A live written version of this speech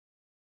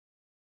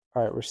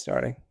All right, we're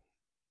starting.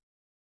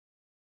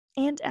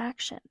 And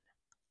action.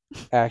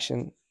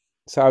 Action.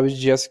 So I was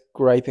just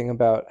griping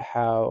about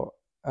how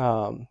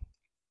I'm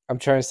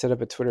trying to set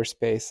up a Twitter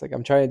space. Like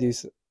I'm trying to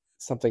do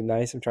something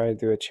nice. I'm trying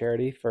to do a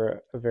charity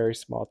for a very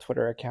small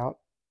Twitter account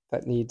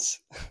that needs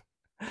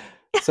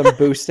some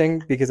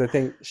boosting because I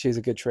think she's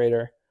a good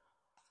trader.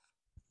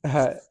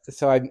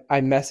 So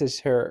I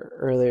messaged her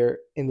earlier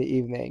in the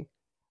evening.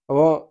 I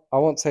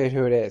won't say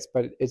who it is,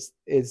 but it's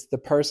the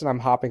person I'm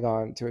hopping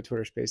on to a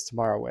Twitter space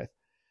tomorrow with.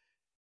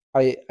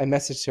 I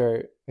messaged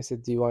her. I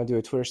said, "Do you want to do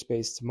a Twitter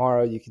space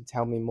tomorrow? You can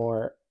tell me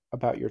more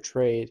about your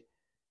trade,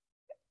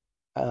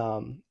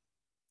 um,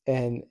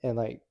 and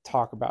like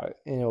talk about it,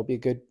 and it'll be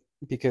good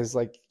because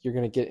like you're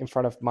gonna get in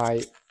front of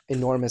my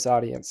enormous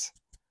audience,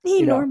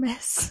 you know."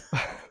 Enormous.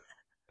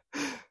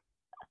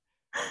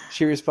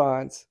 She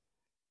responds,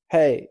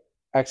 "Hey!"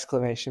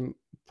 Exclamation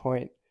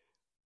point.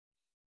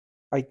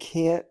 I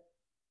can't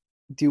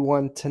do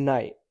one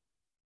tonight.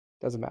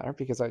 Doesn't matter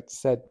because I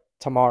said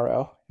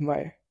tomorrow in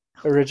my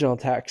original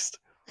text,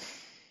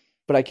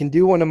 but I can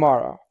do one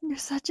tomorrow. You're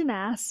such an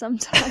ass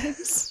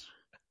sometimes.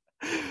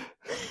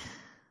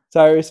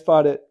 So I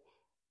responded,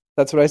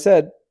 that's what I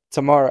said,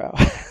 tomorrow.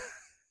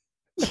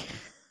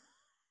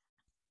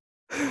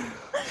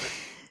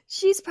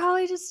 She's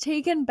probably just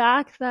taken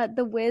back that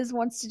the Wiz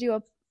wants to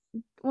do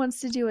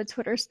a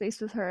Twitter space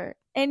with her,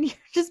 and you're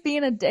just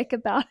being a dick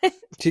about it.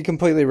 She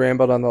completely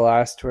rambled on the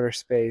last Twitter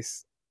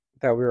space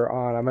that we were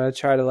on. I'm going to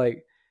try to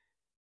like,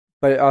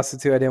 but also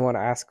too, I didn't want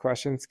to ask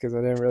questions because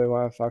I didn't really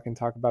want to fucking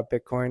talk about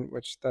Bitcoin,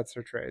 which that's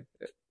her trade.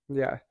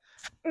 Yeah.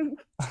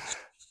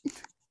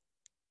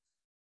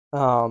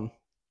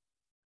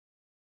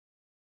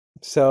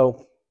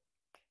 So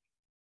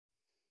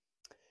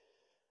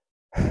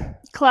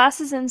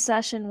Class is in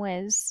session,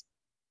 Wiz.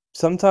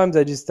 sometimes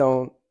I just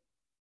don't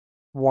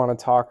want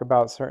to talk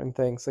about certain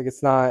things. Like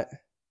it's not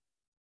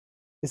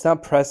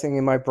pressing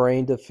in my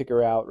brain to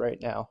figure out right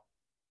now.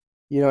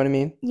 You know what I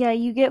mean? Yeah,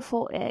 you get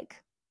full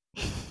ick.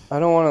 I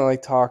don't want to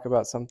like talk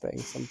about some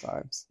things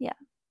sometimes. Yeah.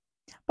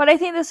 But I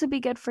think this would be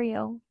good for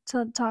you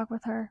to talk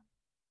with her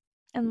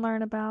and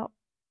learn about.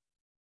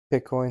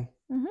 Bitcoin.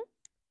 Mhm.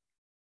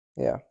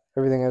 Yeah.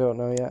 Everything I don't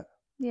know yet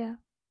Yeah.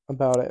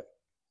 about it.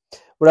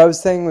 What I was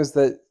saying was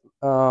that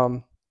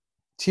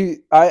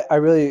I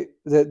really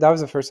that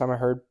was the first time I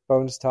heard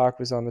Bones talk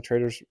was on the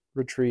Traders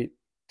Retreat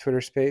Twitter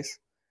space.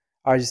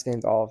 I just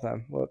named all of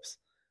them. Whoops.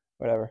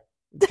 Whatever.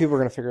 People are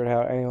gonna figure it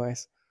out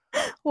anyways.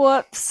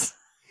 Whoops.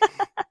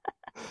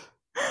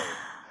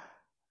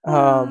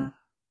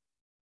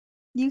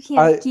 You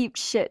can't keep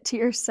shit to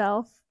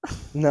yourself.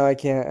 No, I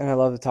can't, and I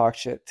love to talk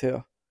shit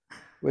too,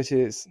 which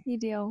is you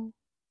do.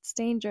 It's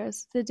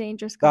dangerous. It's a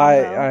dangerous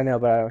combo. I know,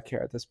 but I don't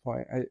care at this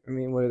point. I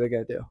mean, what are they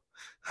gonna do?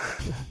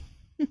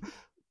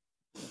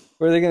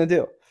 What are they gonna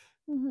do?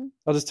 Mm-hmm.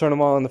 I'll just turn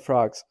them all into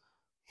frogs.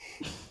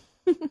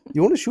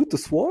 You want to shoot the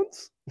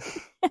swans?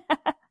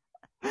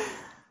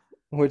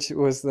 Which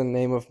was the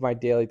name of my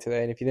daily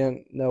today. And if you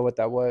didn't know what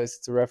that was,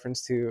 it's a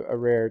reference to a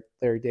rare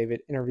Larry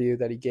David interview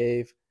that he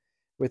gave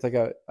with like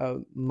a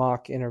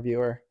mock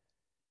interviewer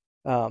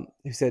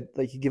who said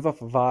like you give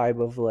off a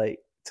vibe of like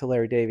to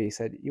Larry David. He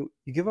said you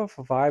give off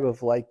a vibe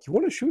of like you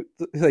want to shoot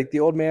like the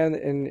old man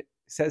and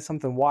says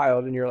something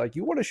wild and you're like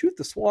you want to shoot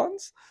the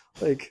swans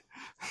like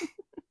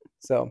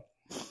so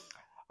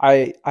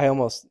I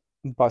almost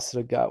busted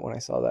a gut when I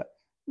saw that.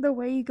 The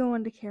way you go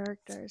into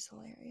character is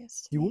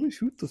hilarious. You want to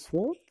shoot the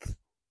swans?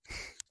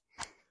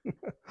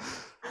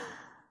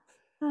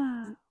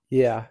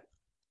 Yeah.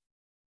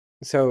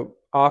 So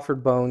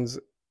offered Bones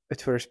a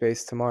Twitter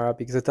space tomorrow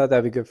because I thought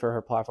that'd be good for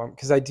her platform.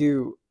 Because I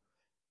do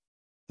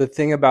the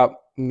thing about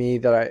me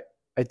that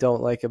I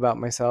don't like about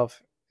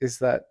myself is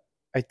that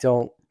I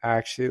don't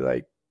actually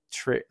like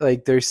trade.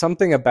 Like there's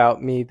something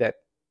about me that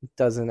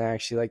doesn't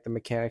actually like the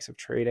mechanics of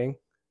trading.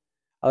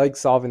 I like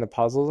solving the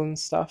puzzles and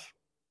stuff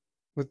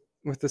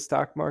with the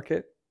stock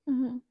market.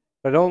 Mm-hmm.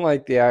 But I don't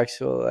like the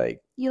actual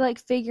like. You like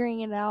figuring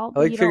it out.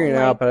 I like figuring it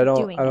out, but I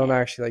don't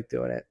actually like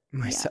doing it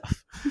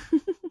myself. Yeah.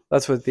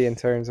 That's what the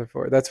interns are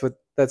for. That's what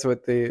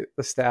the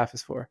staff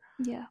is for.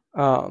 Yeah.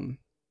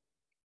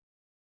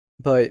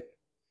 But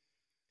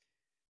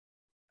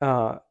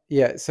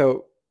yeah,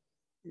 so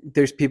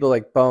there's people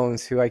like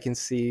Bones who I can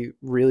see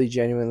really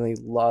genuinely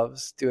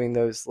loves doing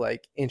those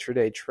like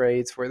intraday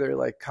trades where they're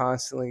like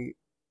constantly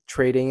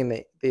trading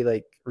and they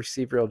like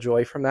receive real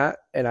joy from that.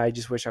 And I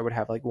just wish I would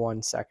have like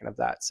 1 second of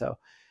that. So,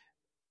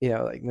 you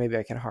know, like maybe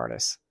I can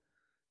harness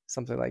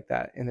something like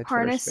that in the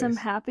harness some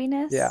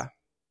happiness. Yeah.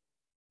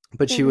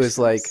 But she was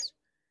like,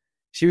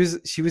 she was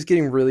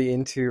getting really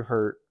into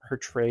her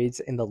trades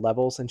and the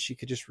levels, and she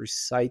could just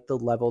recite the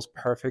levels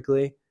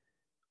perfectly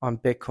on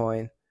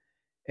Bitcoin.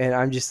 And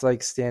I'm just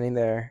like standing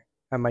there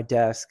at my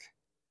desk,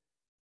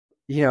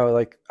 you know,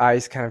 like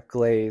eyes kind of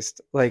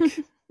glazed. Like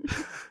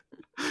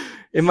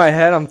in my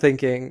head, I'm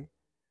thinking,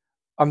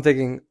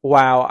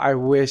 wow, I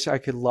wish I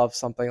could love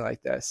something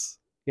like this,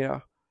 you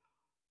know,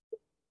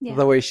 yeah.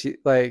 The way she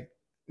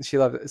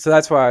loved it. So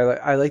that's why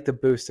I like to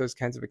boost those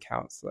kinds of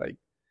accounts. Like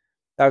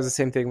that was the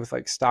same thing with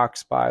like Stock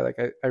Spy. Like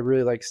I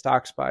really like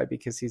Stock Spy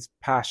because he's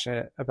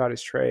passionate about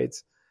his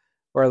trades.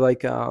 Or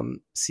like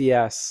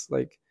CS,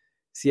 like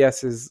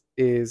CS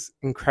is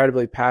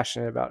incredibly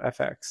passionate about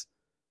FX,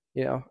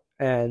 you know,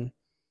 and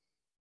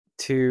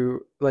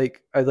to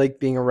like I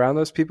like being around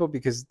those people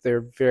because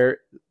they're very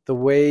the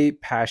way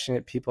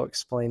passionate people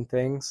explain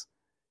things,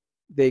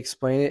 they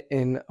explain it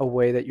in a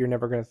way that you're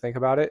never going to think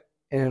about it,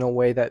 and in a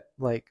way that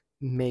like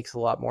makes a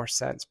lot more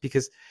sense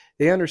because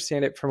they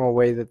understand it from a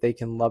way that they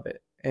can love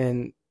it,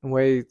 and a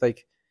way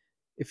like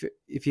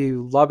if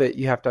you love it,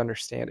 you have to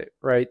understand it,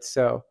 right?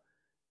 So,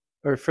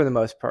 or for the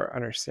most part,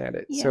 understand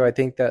it. Yeah. So I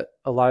think that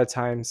a lot of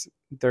times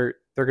they're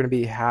going to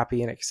be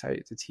happy and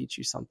excited to teach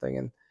you something,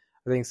 and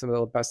I think some of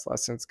the best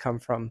lessons come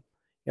from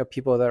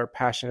people that are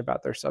passionate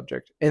about their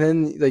subject. And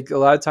then like a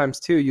lot of times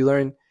too, you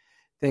learn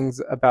things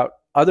about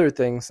other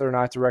things that are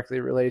not directly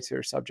related to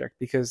your subject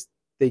because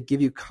they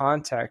give you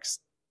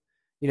context.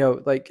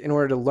 Like in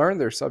order to learn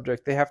their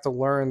subject, they have to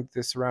learn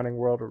the surrounding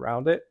world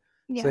around it.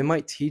 Yeah. So they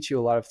might teach you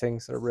a lot of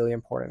things that are really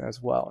important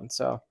as well. And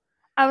so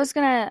I was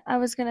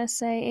gonna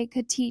say it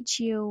could teach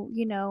you,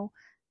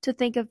 to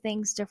think of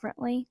things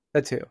differently.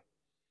 that too.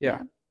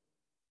 Yeah.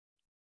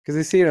 Because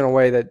they see it in a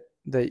way that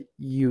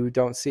you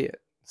don't see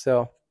it.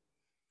 So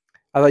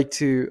I like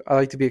to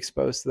be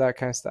exposed to that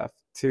kind of stuff,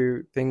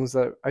 to things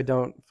that I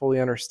don't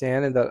fully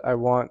understand and that I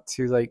want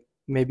to like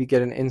maybe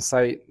get an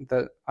insight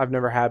that I've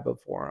never had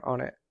before on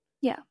it.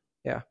 Yeah.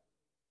 Yeah.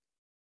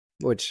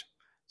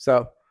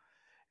 So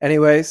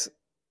anyways,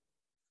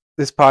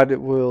 this pod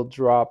will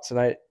drop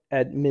tonight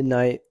at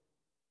midnight.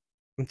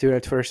 I'm doing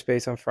a Twitter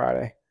space on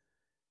Friday.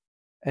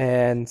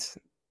 And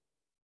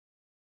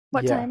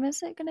what time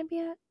is it going to be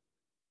at?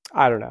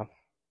 I don't know.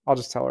 I'll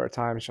just tell her a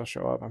time and she'll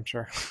show up, I'm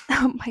sure.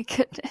 Oh my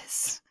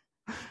goodness.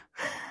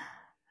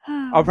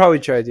 I'll probably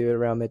try to do it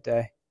around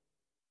midday.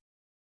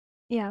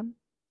 Yeah.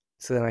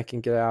 So then I can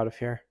get out of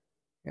here.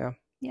 Yeah.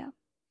 Yeah.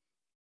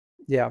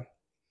 Yeah.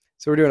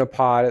 So we're doing a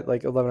pod at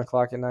like 11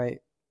 o'clock at night.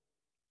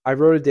 I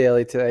wrote a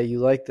daily today. You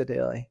liked the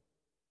daily?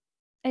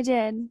 I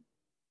did.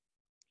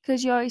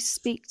 Because you always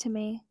speak to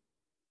me.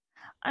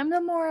 I'm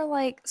the more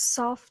like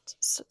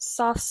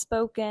soft-spoken.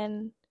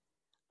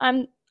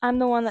 I'm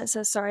the one that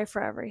says sorry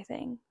for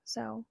everything.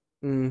 So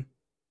when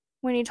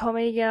you told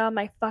me to get out of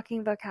my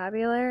fucking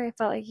vocabulary, I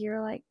felt like you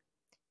were like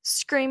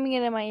screaming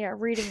it in my ear,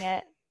 reading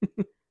it.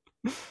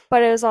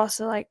 But it was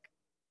also like,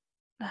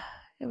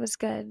 it was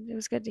good. It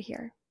was good to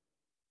hear.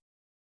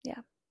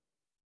 Yeah.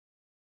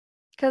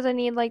 Because I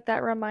need like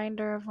that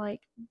reminder of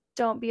like,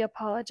 don't be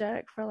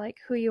apologetic for like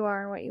who you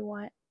are and what you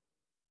want.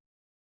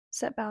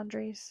 Set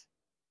boundaries.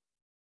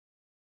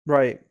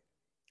 Right.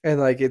 And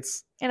like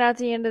and at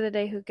the end of the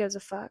day, who gives a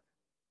fuck?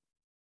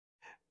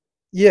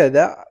 Yeah,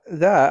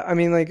 that I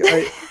mean, like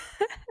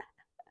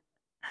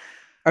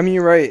I mean,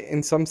 you're right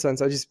in some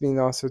sense. I just mean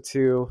also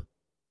too,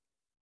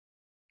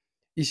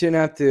 you shouldn't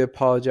have to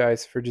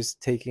apologize for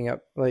just taking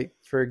up, like,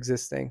 for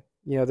existing.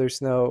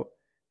 There's no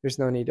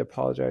need to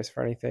apologize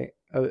for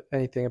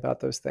anything about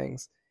those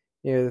things.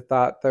 The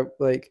thought that,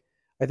 like,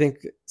 I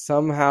think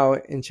somehow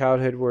in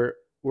childhood we're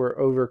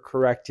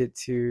overcorrected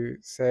to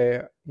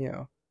say,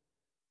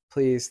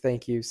 please,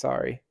 thank you,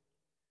 sorry.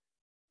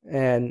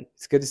 And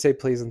it's good to say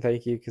please and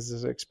thank you because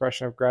there's an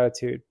expression of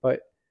gratitude, but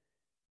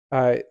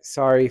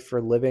sorry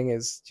for living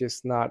is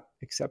just not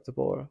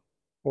acceptable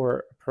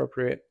or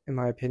appropriate, in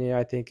my opinion.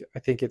 I think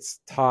it's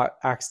taught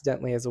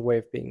accidentally as a way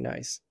of being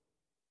nice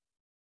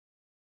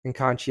and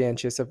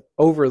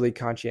overly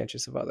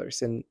conscientious of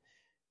others. And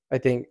I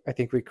think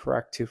we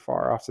correct too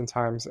far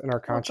oftentimes in our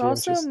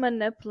conscientious. It's also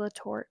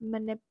manipulative.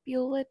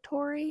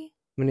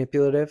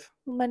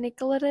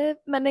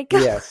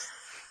 Yes.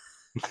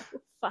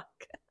 Fuck.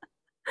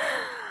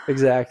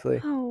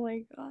 Exactly. Oh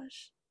my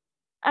gosh.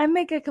 I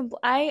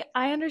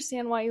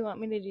understand why you want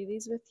me to do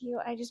these with you.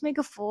 I just make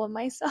a fool of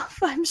myself.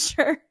 I'm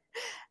sure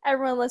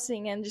everyone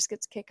listening in just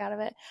gets a kick out of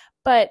it.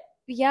 But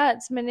yeah,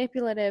 it's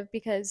manipulative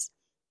because,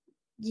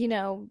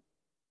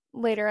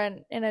 later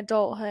in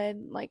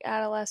adulthood, like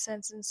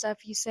adolescence and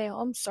stuff, you say, oh,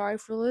 I'm sorry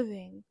for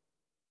living.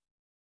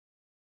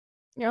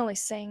 You're only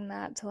saying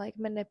that to like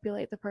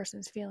manipulate the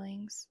person's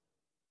feelings.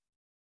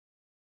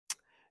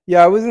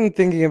 Yeah, I wasn't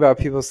thinking about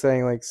people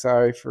saying like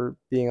sorry for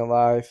being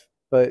alive,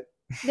 but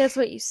that's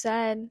what you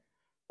said.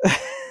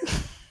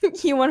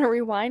 You want to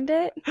rewind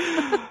it?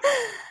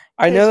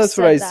 I know that's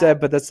what I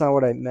said, but that's not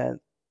what I meant.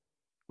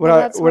 What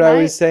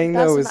I was saying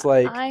though is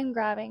like, I'm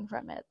grabbing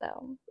from it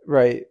though.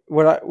 Right.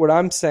 What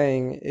I'm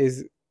saying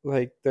is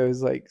like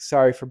those like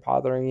sorry for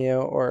bothering you,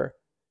 or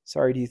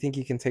sorry, do you think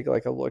you can take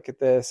like a look at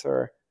this,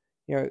 or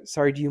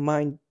sorry, do you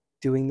mind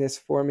doing this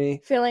for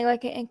me? Feeling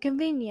like an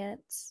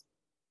inconvenience.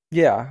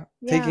 Yeah.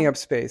 Taking up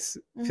space.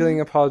 Mm-hmm. Feeling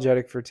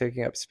apologetic for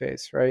taking up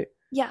space, right?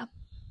 Yeah.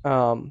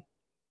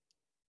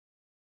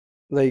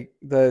 Like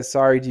the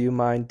sorry, do you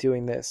mind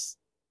doing this?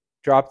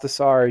 Drop the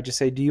sorry, just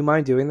say, do you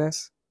mind doing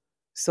this?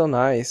 Still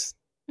nice,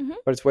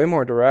 but it's way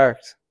more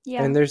direct.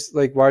 Yeah. And there's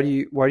like, why do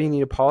you need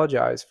to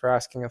apologize for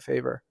asking a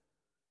favor?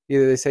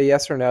 Either they say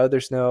yes or no.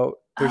 There's no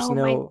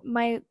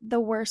the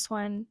worst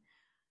one.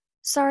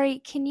 sorry,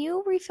 can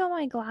you refill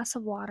my glass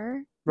of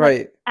water? Like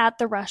Right. at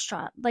the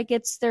restaurant. Like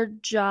it's their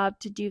job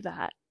to do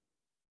that.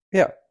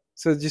 Yeah.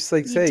 So just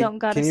like You say, don't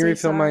gotta can you say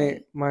refill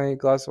sorry. my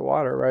glass of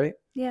water, right?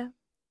 Yeah.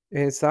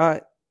 And it's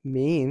not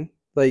mean.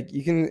 Like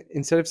you can,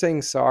 instead of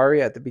saying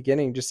sorry at the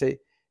beginning, just say,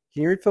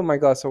 can you refill my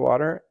glass of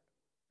water?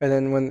 And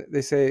then when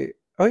they say,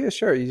 oh yeah,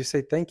 sure, you just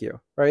say thank you,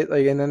 right?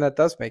 Like, and then that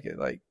does make it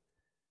like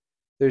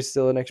there's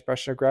still an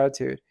expression of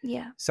gratitude.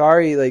 Yeah.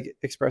 Sorry, like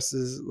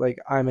expresses like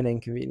I'm an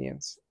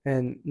inconvenience,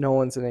 and no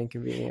one's an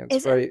inconvenience,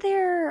 Isn't right?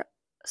 there,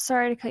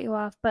 sorry to cut you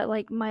off, but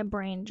like my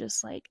brain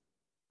just like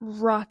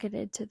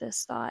rocketed to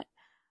this thought.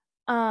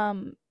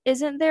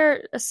 Isn't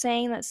there a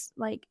saying that's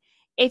like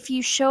if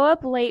you show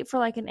up late for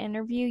like an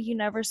interview, you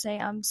never say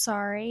I'm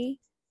sorry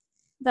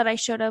that I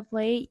showed up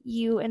late.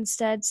 You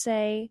instead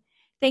say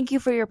thank you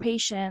for your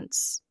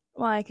patience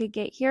while I could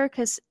get here,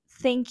 because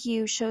thank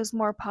you shows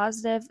more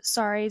positive.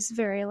 Sorry is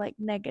very like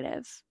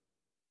negative.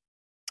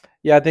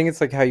 Yeah, I think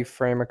it's like how you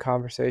frame a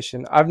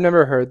conversation. I've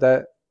never heard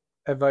that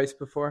advice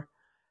before.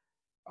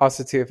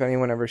 Also, too, if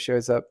anyone ever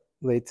shows up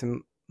late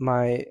to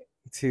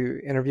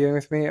interviewing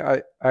with me,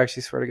 I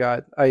actually swear to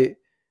God, I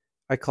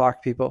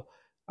clock people.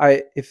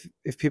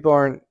 If people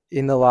aren't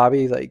in the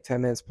lobby like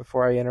 10 minutes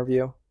before I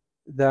interview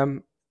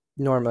them,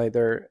 normally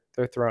they're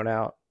thrown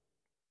out.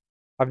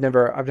 I've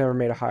never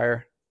made a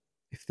hire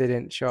if they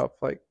didn't show up,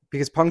 like,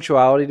 because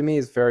punctuality to me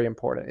is very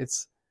important.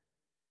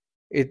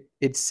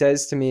 It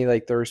says to me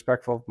like they're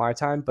respectful of my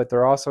time, but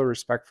they're also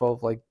respectful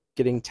of like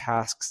getting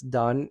tasks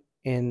done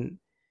in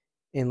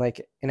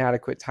like an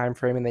adequate time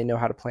frame, and they know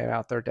how to plan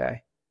out their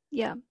day.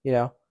 Yeah. You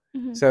know?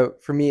 Mm-hmm. So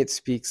for me, it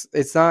speaks.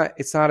 It's not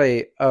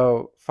a,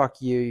 oh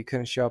fuck you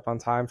couldn't show up on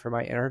time for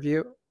my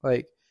interview.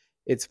 Like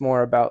it's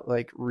more about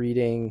like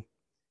reading,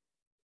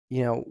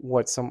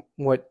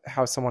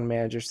 how someone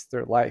manages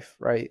their life,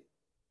 right?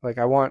 Like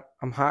I want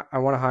to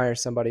hire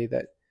somebody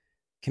that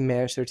can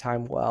manage their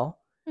time well,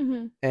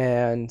 Mm-hmm.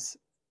 and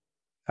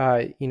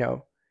uh, you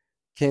know,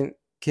 can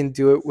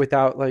do it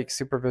without like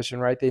supervision,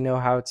 right? They know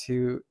how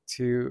to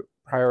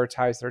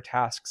prioritize their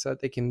tasks so that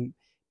they can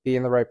be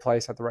in the right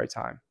place at the right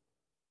time.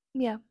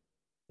 Yeah.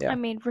 I Yeah.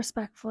 mean,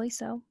 respectfully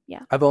so.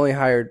 Yeah. I've only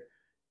hired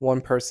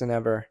one person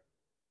ever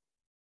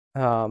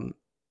um,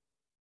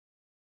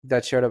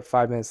 that showed up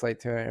 5 minutes late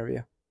to an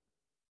interview.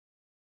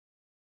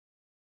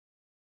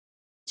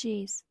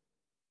 Jeez.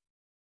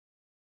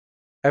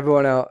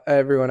 Everyone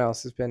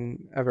else has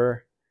been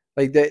ever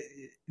like that.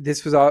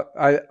 This was all.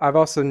 I've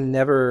also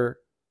never.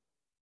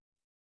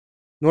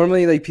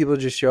 Normally, like people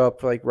just show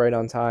up like right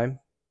on time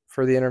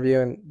for the interview,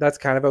 and that's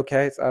kind of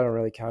okay. I don't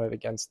really count it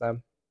against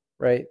them,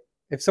 right?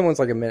 If someone's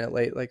like a minute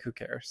late, like who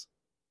cares?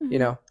 Mm-hmm. You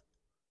know,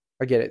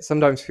 I get it.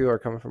 Sometimes people are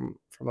coming from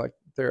like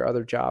their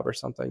other job or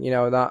something.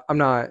 I'm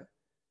not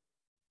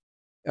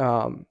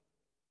um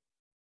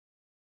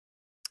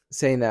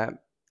saying that.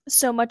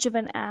 So much of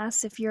an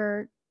ass if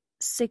you're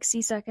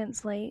 60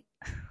 seconds late.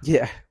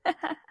 Yeah,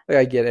 like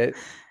I get it.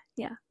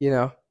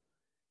 Yeah.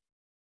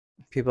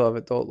 People have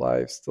adult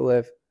lives to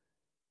live.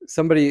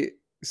 Somebody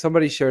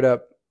showed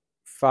up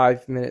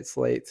 5 minutes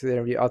late to the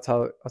interview. I'll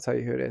tell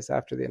you who it is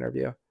after the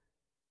interview,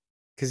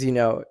 because you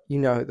know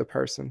the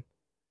person.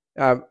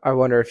 I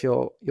wonder if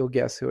you'll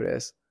guess who it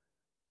is.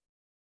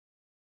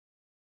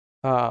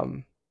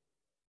 Um,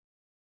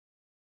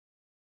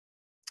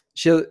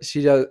 she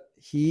does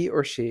he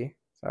or she.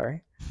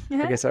 Sorry,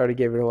 I guess I already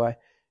gave it away.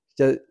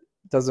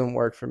 Doesn't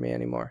work for me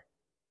anymore.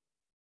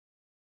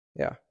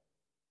 Yeah.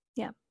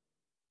 Yeah.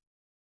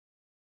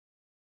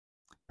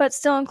 But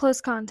still in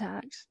close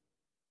contact.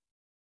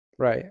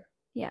 Right.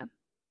 Yeah.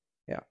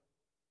 Yeah.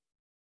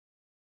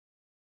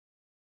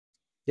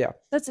 Yeah.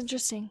 That's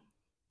interesting.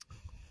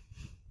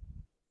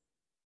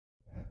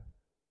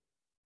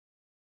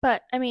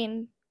 But I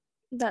mean,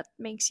 that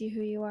makes you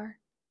who you are,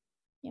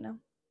 you know.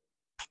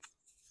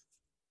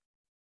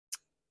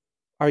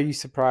 Are you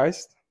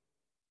surprised?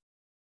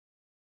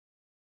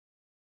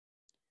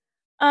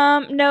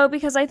 No,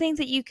 because I think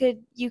that you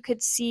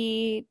could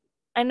see,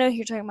 I know who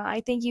you're talking about.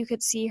 I think you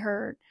could see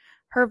her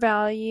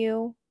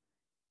value,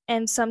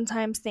 and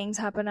sometimes things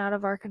happen out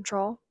of our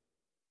control.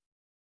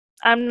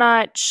 I'm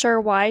not sure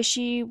why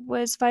she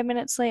was 5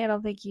 minutes late. I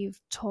don't think you've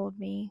told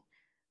me.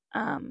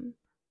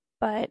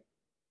 But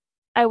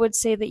I would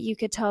say that you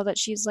could tell that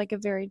she's like a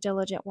very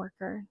diligent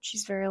worker.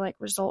 She's very like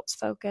results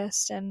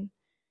focused and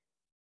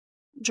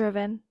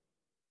driven.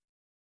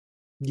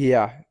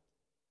 Yeah.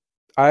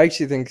 I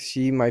actually think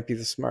she might be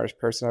the smartest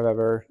person I've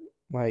ever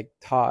like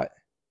taught.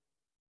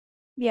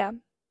 Yeah.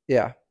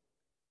 Yeah.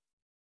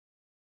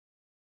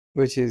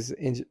 Which is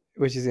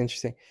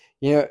interesting.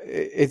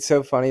 It's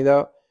so funny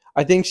though.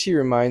 I think she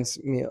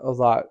reminds me a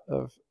lot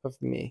of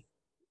me.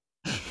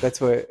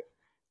 That's what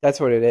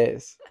it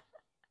is.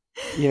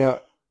 You know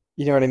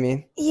what I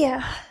mean?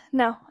 Yeah.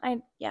 No,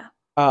 yeah.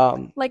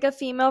 Like a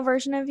female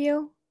version of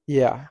you?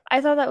 Yeah.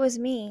 I thought that was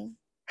me.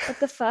 What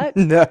the fuck?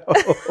 No.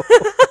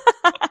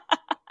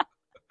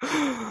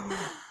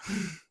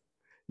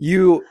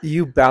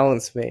 You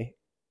balance me.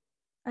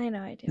 I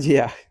know I do.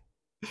 Yeah.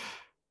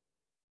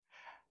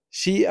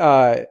 She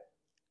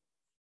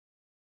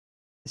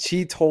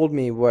she told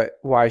me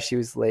why she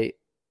was late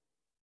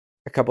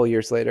a couple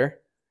years later,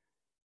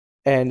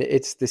 and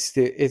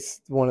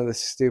it's one of the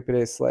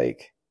stupidest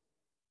like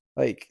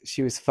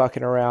she was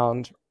fucking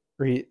around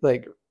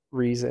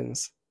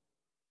reasons.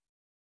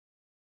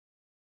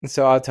 And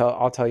so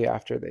I'll tell you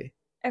after the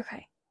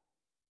Okay.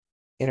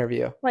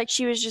 interview. Like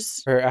she was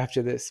just, or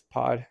after this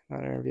pod,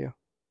 not interview.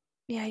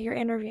 yeah, you're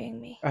interviewing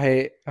me.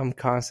 I'm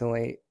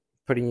constantly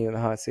putting you in the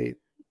hot seat.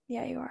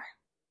 Yeah, you are.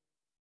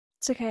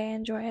 It's okay. I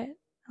enjoy it.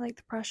 I like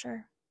the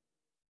pressure.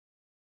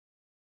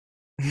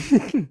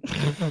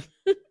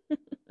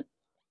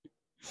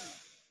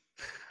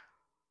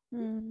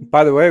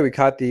 By the way, we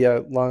caught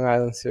the Long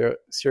Island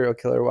serial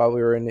killer while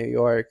we were in New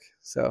York.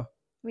 So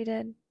we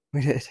did.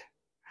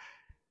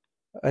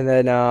 And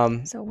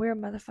then so we're a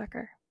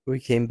motherfucker. We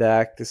came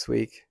back this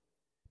week,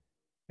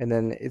 and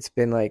then it's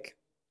been like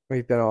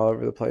we've been all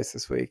over the place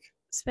this week.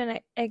 It's been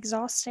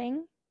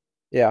exhausting.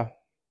 Yeah.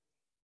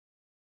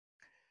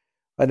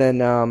 And then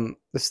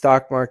the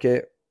stock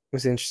market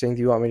was interesting.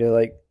 Do you want me to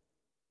like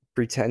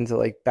pretend to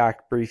like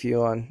back brief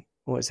you on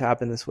what's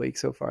happened this week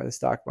so far in the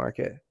stock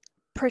market?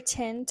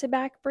 Pretend to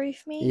back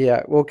brief me?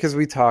 Yeah, well, because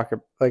we talk,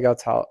 like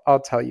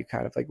I'll tell you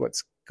kind of like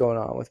what's going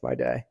on with my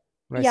day.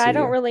 Yeah, I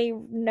don't really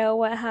know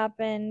what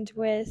happened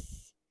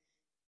with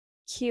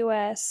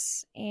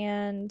QS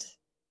and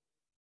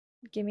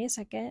give me a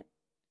second.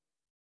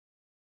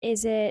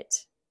 Is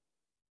it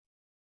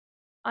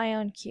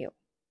IonQ?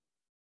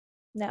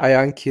 No.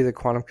 IonQ, the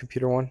quantum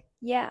computer one?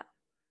 Yeah.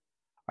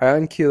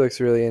 IonQ looks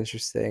really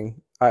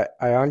interesting.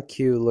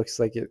 IonQ looks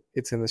like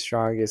it's in the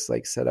strongest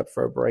like setup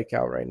for a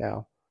breakout right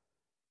now.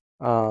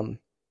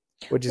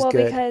 Which is good.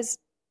 Well, because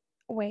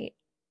wait,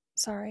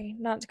 sorry,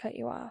 not to cut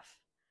you off.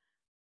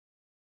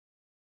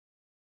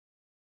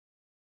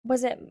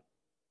 Was it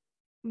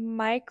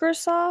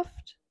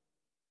Microsoft?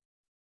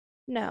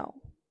 No.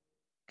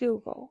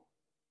 Google.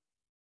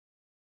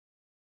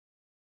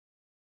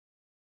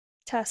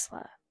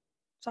 Tesla.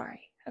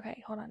 Sorry.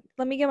 Okay, hold on.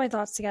 Let me get my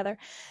thoughts together.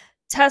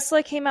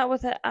 Tesla came out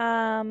with a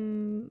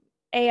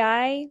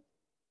AI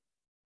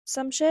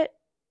some shit.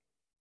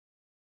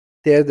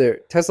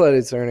 Tesla had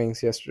its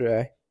earnings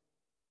yesterday.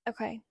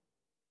 Okay.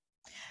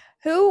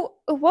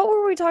 What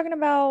were we talking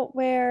about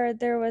where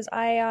there was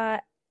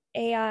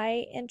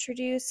AI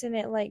introduced and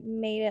it like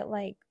made it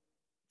like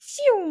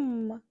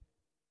phew?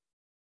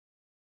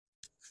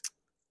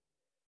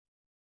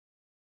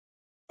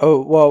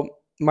 Oh, well,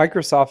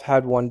 Microsoft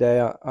had one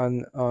day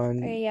on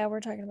Okay, yeah, we're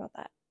talking about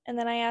that. And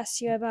then I asked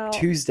you about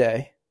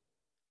Tuesday.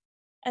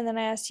 And then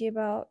I asked you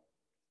about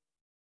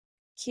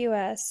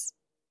QS.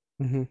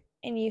 Mm-hmm.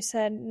 And you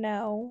said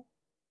no.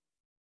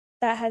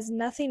 That has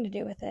nothing to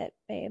do with it,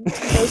 babe.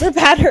 Those are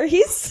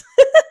batteries.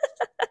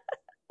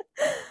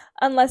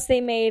 Unless they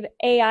made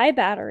AI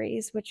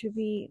batteries, which would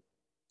be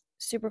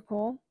super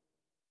cool.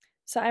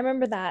 So I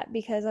remember that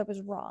because I was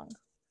wrong.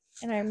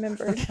 And I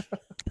remembered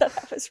that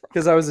I was wrong.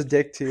 Because I was a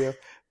dick to you,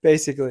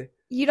 basically.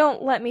 You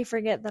don't let me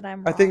forget that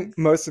I'm wrong. I think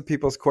most of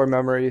people's core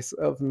memories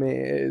of me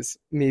is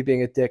me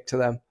being a dick to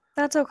them.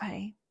 That's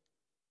okay.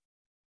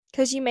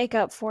 Because you make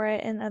up for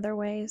it in other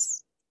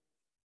ways.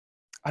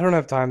 I don't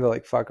have time to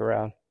like fuck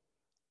around.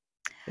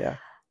 Yeah.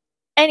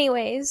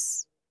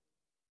 Anyways,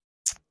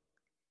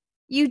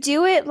 you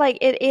do it like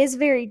it is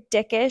very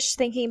dickish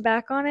thinking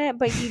back on it,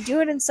 but you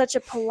do it in such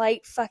a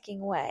polite fucking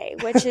way,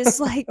 which is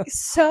like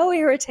so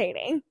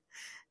irritating.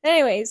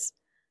 Anyways,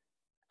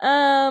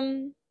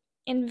 NVIDIA?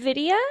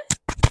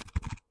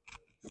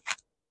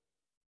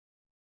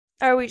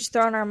 Are we just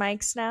throwing our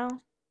mics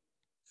now?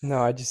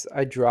 No,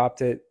 I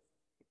dropped it.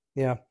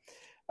 Yeah.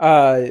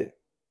 NVIDIA?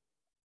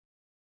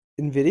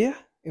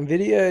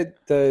 NVIDIA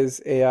does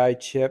AI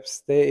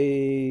chips.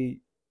 They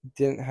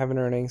didn't have an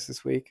earnings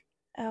this week.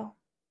 Oh.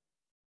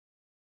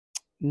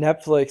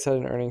 Netflix had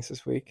an earnings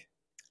this week.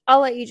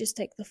 I'll let you just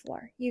take the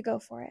floor. You go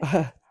for it.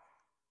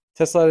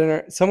 Tesla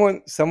had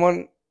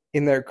someone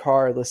in their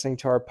car listening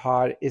to our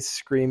pod is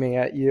screaming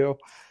at you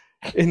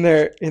in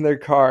their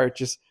car,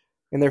 just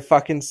and they're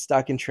fucking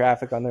stuck in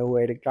traffic on their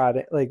way to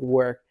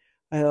work.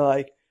 And they're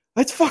like,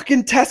 "It's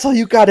fucking Tesla,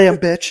 you goddamn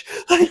bitch!"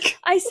 Like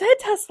I said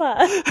Tesla.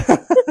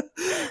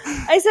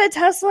 I said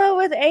Tesla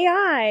with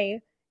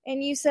AI.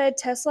 And you said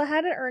Tesla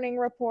had an earning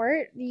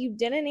report. You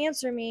didn't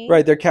answer me.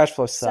 Right, their cash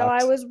flow sucked. So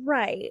I was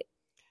right.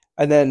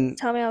 And then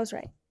tell me I was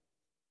right.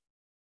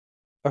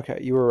 Okay,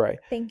 you were right.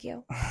 Thank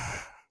you.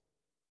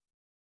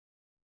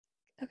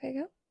 Okay,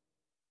 go.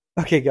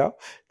 Okay, go.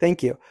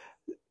 Thank you.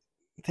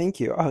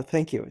 Thank you. Oh,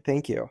 thank you.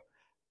 Thank you.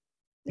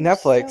 You're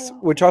Netflix, so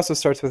which also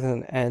starts with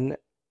an N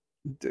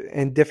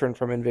and different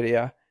from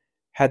NVIDIA,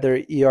 had their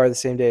ER the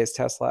same day as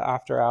Tesla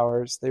after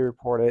hours. They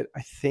reported,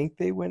 I think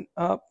they went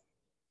up.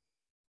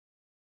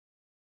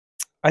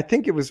 I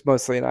think it was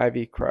mostly an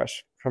IV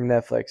crush from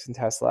Netflix and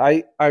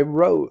Tesla. I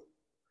wrote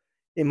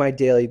in my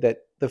daily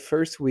that the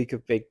first week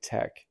of big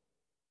tech,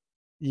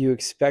 you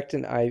expect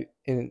an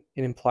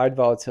implied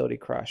volatility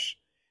crush,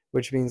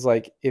 which means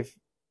like if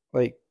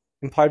like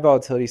implied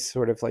volatility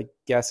sort of like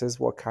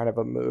guesses what kind of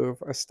a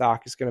move a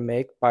stock is going to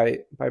make by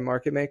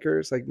market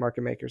makers. Like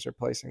market makers are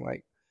placing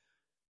like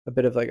a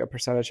bit of like a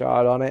percentage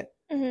odd on it.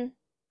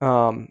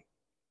 Mm-hmm.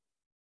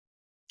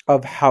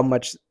 Of how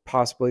much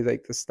possibly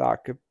like the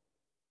stock could,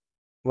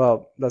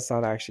 well, that's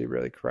not actually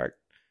really correct.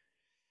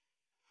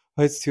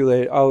 It's too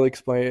late. I'll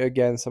explain it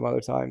again some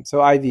other time. So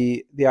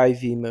the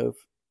IV move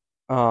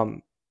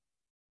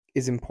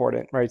is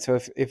important, right? So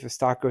if a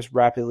stock goes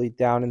rapidly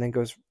down and then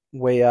goes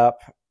way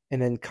up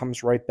and then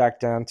comes right back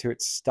down to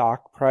its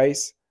stock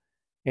price,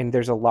 and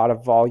there's a lot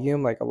of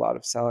volume, like a lot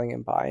of selling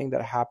and buying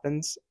that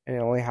happens, and it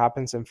only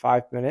happens in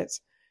 5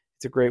 minutes,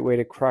 it's a great way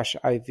to crush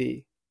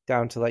IV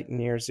down to like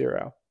near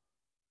zero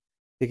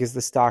because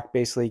the stock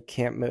basically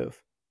can't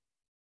move,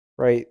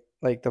 right?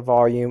 Like the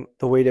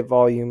weighted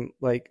volume,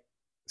 like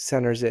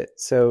centers it.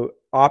 So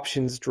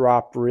options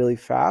drop really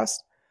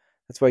fast.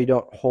 That's why you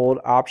don't hold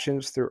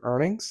options through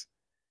earnings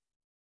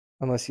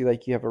unless you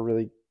have a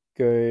really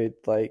good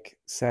like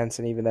sense,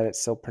 and even then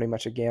it's still pretty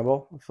much a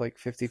gamble of like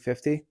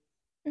 50-50.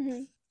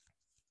 Mm-hmm.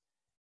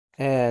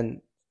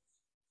 And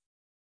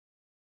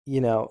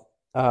you know,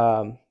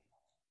 um,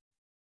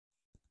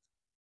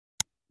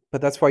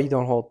 but that's why you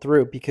don't hold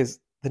through, because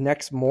the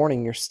next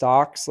morning your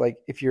stocks, like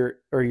your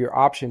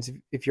options,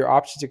 if your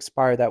options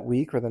expire that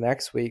week or the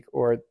next week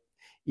or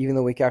even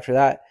the week after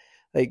that,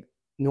 like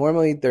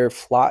normally they're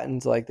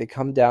flattened, like they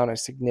come down a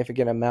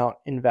significant amount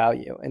in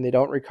value and they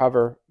don't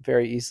recover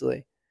very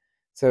easily.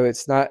 So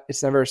it's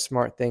never a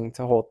smart thing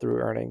to hold through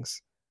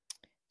earnings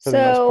for the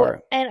most So,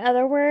 part. in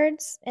other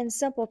words, in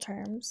simple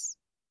terms,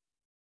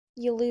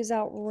 you lose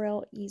out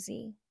real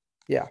easy.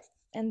 Yeah.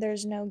 And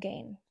there's no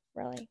gain,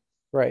 really.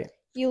 Right.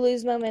 You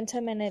lose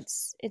momentum and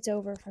it's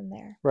over from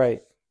there.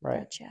 Right.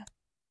 Right. Gotcha.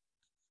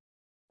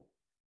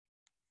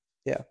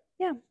 Yeah.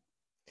 Yeah.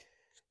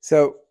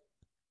 So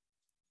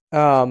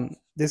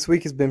this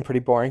week has been pretty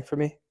boring for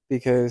me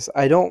because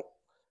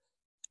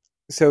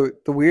so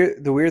the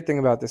weird thing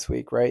about this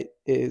week, right,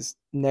 is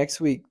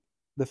next week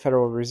the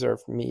Federal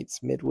Reserve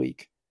meets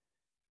midweek,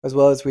 as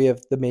well as we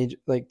have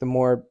the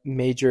more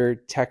major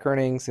tech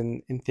earnings,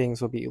 and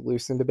things will be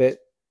loosened a bit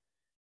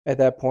at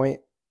that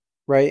point,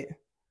 right?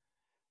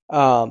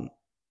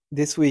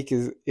 This week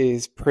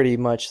is pretty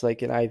much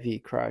like an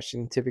IV crush,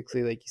 and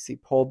typically like you see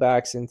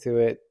pullbacks into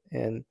it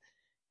and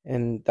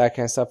that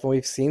kind of stuff, and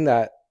we've seen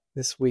that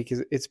this week.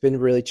 It's been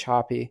really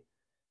choppy.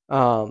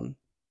 So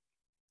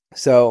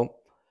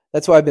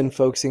that's why I've been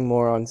focusing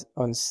more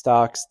on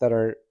stocks that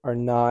are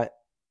not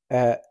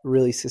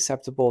really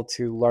susceptible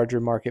to larger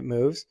market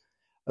moves.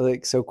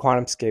 Like so,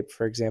 QuantumScape,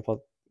 for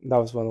example, that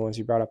was one of the ones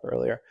you brought up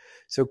earlier.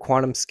 So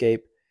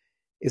QuantumScape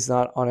is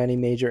not on any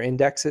major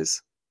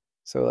indexes.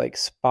 So like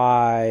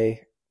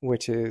SPY,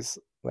 which is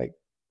like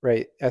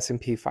right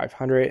S&P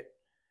 500,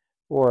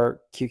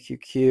 or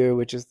QQQ,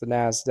 which is the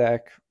Nasdaq,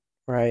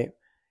 right?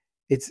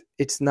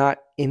 It's not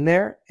in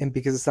there, and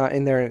because it's not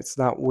in there and it's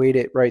not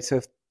weighted, right? So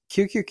if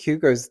QQQ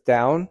goes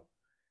down,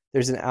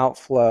 there's an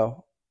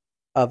outflow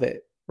of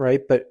it, right?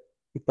 But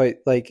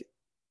like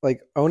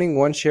owning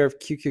one share of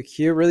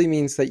QQQ really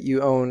means that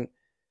you own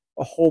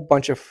a whole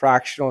bunch of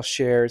fractional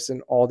shares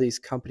in all these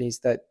companies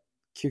that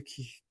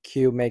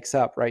QQQ makes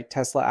up, right?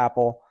 Tesla,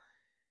 Apple,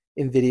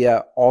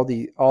 Nvidia, all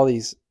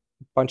these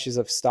bunches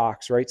of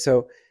stocks, right?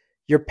 So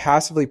you're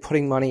passively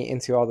putting money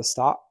into all those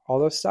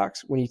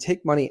stocks. When you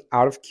take money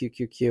out of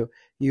QQQ,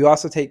 you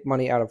also take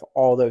money out of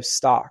all those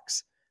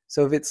stocks.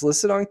 So if it's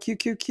listed on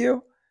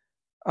QQQ,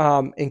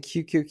 and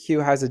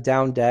QQQ has a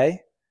down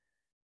day,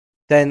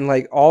 then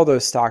like all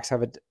those stocks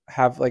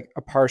have like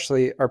are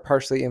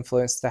partially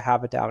influenced to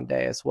have a down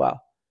day as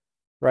well,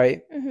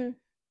 right? Mm-hmm.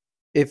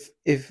 If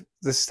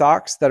the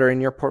stocks that are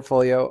in your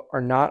portfolio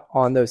are not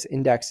on those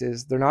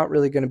indexes, they're not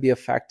really going to be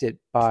affected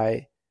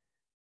by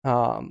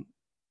those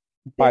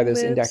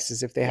moves.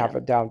 indexes if they have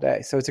a down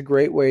day. So it's a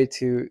great way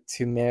to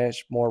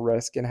manage more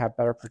risk and have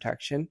better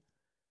protection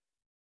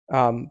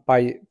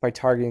by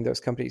targeting those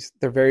companies.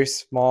 They're very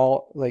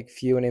small, like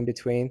few and in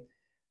between,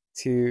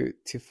 to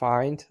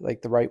find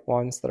like the right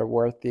ones that are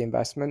worth the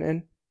investment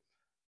in.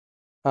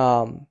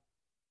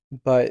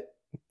 But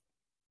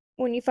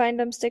when you find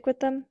them, stick with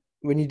them.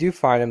 When you do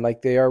find them,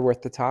 like they are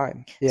worth the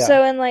time. Yeah.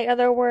 So in like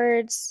other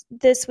words,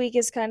 this week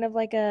is kind of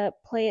like a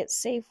play it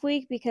safe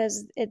week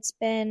because it's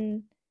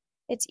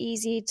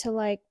easy to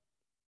like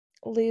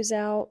lose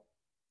out.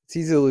 It's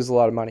easy to lose a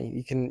lot of money.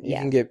 You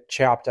can get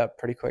chopped up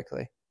pretty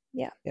quickly.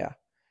 Yeah. Yeah.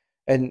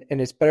 And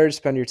it's better to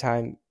spend your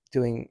time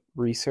doing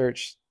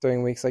research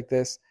during weeks like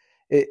this.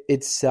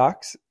 It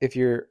sucks if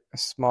you're a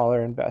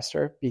smaller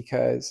investor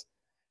because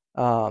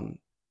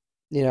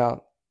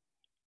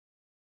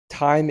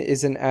time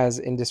isn't as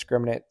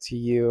indiscriminate to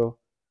you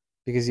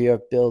because you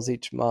have bills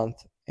each month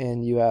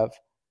and you have,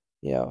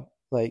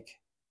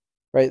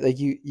 right, like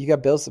you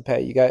got bills to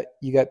pay. You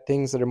got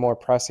things that are more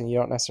pressing. You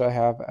don't necessarily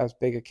have as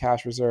big a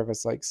cash reserve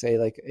as like say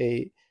like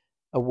a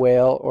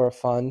whale or a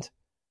fund,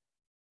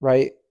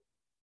 right?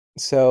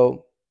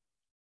 So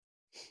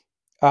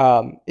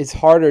it's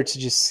harder to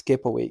just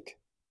skip a week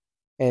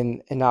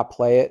and not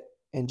play it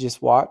and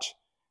just watch.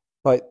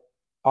 But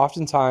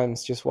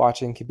oftentimes just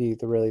watching could be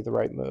the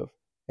right move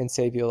and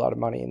save you a lot of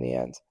money in the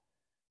end.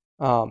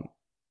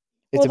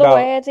 Well, the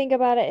way I think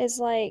about it is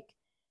like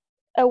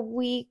a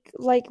week,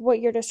 like what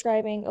you're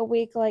describing, a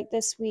week like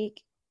this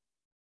week,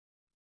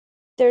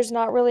 there's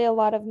not really a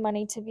lot of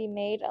money to be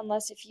made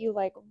unless if you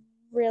like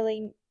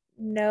really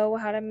know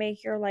how to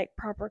make your like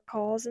proper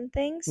calls and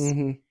things.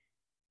 Mm-hmm.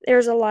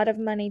 There's a lot of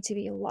money to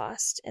be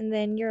lost, and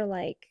then you're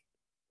like,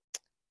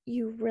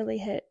 you really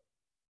hit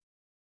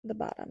the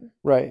bottom.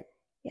 Right.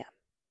 Yeah.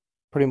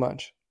 Pretty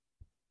much.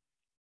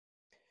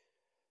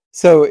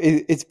 So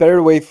it's better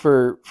to wait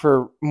for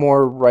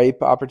more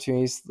ripe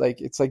opportunities. Like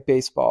it's like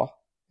baseball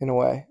in a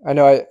way. I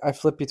know I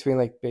flip between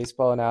like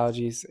baseball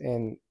analogies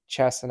and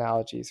chess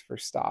analogies for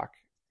stock,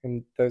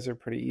 and those are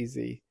pretty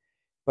easy.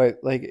 But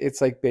like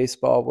it's like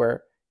baseball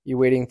where you're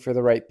waiting for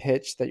the right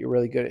pitch that you're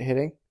really good at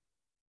hitting,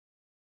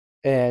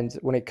 and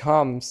when it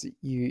comes,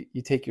 you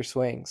take your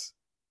swings,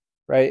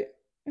 right?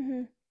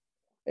 Mm-hmm.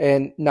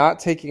 And not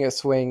taking a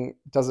swing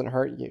doesn't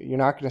hurt you. You're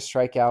not going to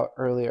strike out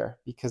earlier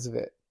because of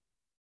it.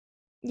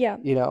 Yeah.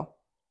 You know,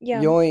 Yeah.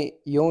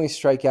 you only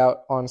strike out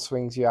on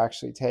swings you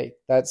actually take.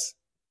 That's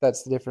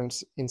the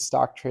difference in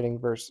stock trading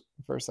versus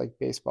like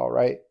baseball,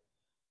 right?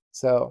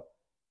 So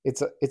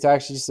it's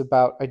actually just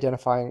about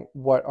identifying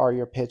what are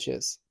your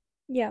pitches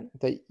Yeah.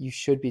 that you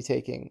should be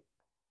taking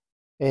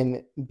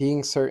and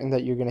being certain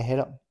that you're going to hit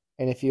them.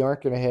 And if you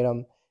aren't going to hit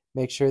them,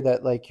 make sure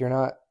that like you're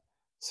not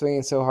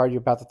swinging so hard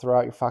you're about to throw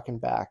out your fucking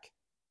back.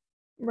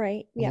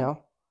 Right. Yeah. You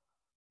know?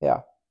 Yeah.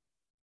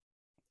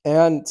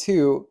 And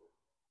two,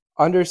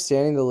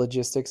 understanding the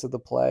logistics of the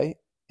play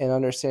and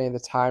understanding the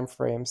time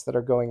frames that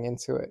are going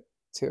into it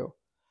too.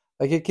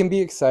 Like it can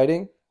be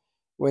exciting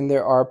when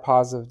there are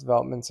positive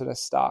developments in a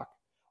stock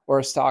or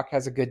a stock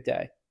has a good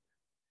day.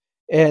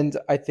 And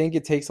I think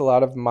it takes a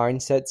lot of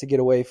mindset to get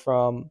away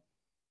from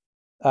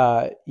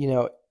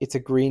it's a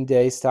green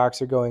day,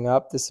 stocks are going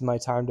up, this is my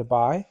time to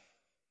buy,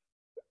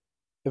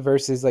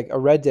 versus like a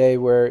red day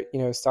where,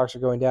 stocks are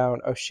going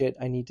down, oh shit,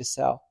 I need to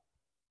sell,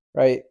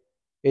 right?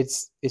 It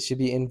should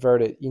be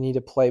inverted. You need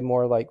to play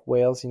more like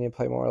whales, you need to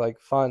play more like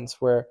funds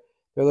where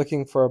they're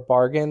looking for a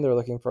bargain, they're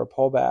looking for a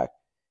pullback,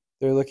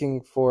 they're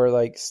looking for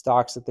like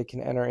stocks that they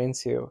can enter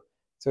into.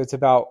 So it's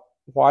about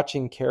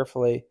watching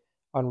carefully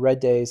on red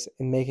days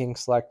and making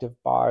selective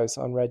buys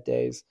on red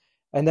days,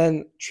 and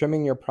then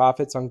trimming your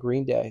profits on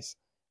green days.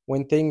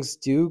 When things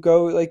do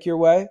go like your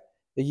way,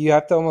 you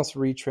have to almost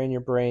retrain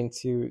your brain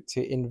to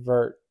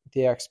invert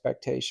the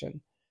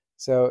expectation.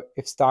 So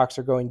if stocks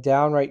are going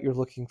down, right, you're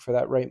looking for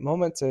that right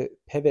moment to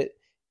pivot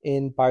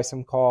in, buy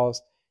some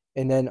calls,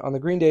 and then on the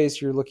green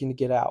days, you're looking to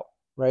get out,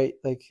 right?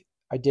 Like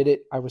I did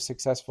it, I was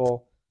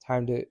successful,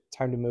 time to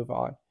move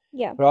on.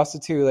 Yeah. But also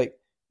too, like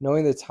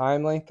knowing the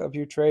time length of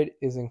your trade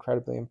is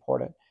incredibly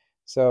important.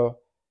 So,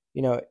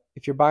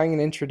 if you're buying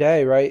an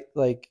intraday, right,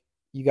 like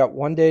you got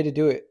one day to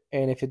do it.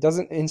 And if it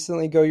doesn't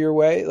instantly go your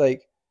way,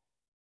 like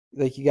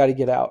you got to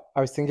get out.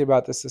 I was thinking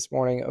about this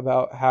morning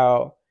about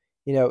how,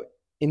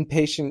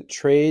 impatient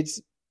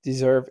trades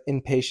deserve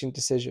impatient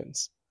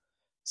decisions.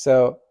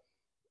 So,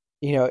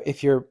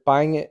 if you're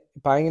buying an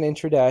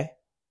intraday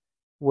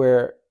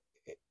where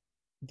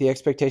the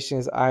expectation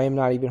is I am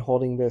not even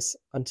holding this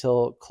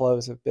until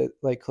close of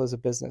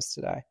business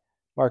today,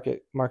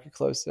 market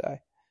close today.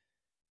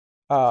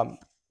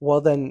 Well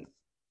then,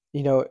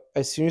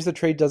 as soon as the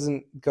trade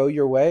doesn't go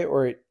your way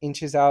or it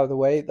inches out of the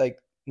way, like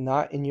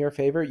not in your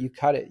favor, you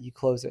cut it, you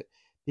close it,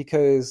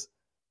 because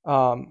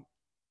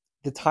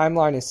the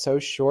timeline is so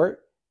short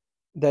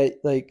that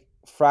like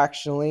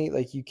fractionally,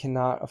 like you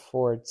cannot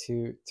afford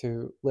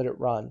to let it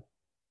run.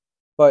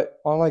 But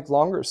on like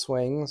longer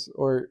swings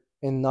or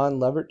in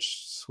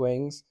non-leveraged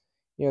swings,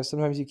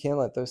 sometimes you can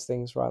let those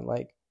things run.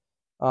 Like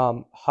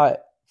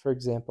Hut, for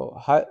example.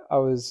 Hut, I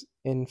was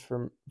in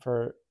for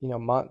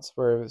months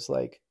where it was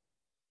like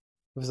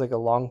a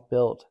long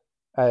build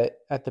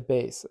at the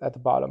base, at the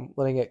bottom,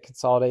 letting it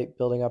consolidate,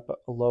 building up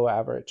a low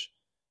average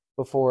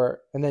before,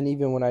 and then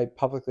even when I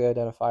publicly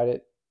identified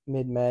it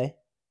mid-May,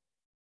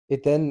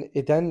 it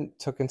then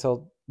took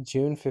until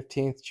June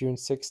 15th, June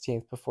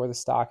 16th before the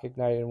stock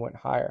ignited and went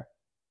higher.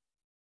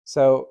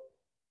 So,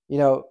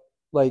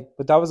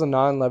 but that was a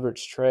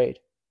non-leveraged trade.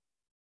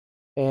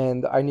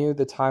 And I knew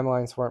the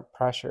timelines weren't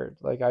pressured.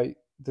 Like it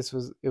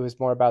was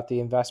more about the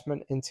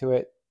investment into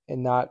it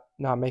and not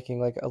making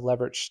like a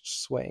leveraged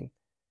swing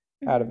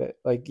out of it.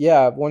 Like,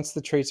 yeah, once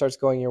the trade starts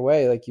going your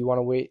way, like you want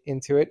to wait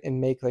into it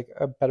and make like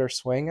a better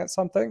swing at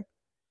something.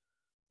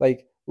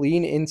 Like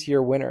lean into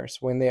your winners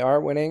when they are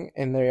winning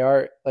and they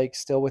are like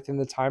still within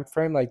the time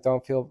frame. Like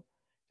don't feel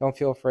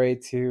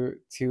afraid to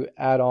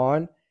add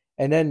on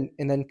and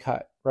then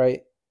cut,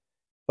 right?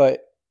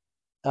 But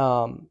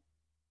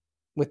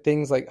with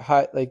things like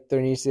Hut, like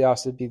there needs to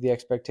also be the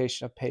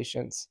expectation of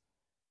patience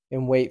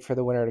and wait for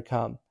the winner to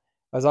come.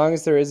 As long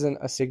as there isn't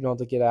a signal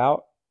to get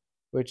out,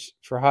 which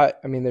for Hut,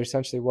 I mean, there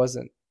essentially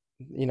wasn't.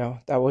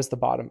 That was the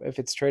bottom. If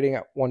it's trading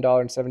at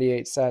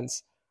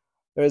 $1.78,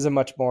 there isn't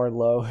much more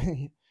low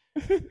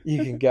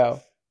you can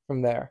go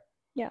from there.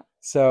 Yeah.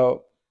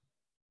 So,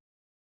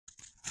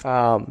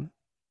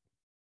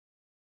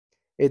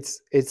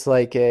 it's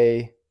like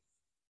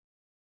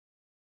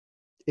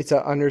it's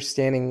a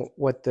understanding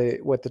what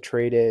the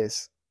trade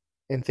is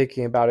and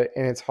thinking about it.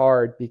 And it's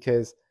hard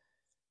because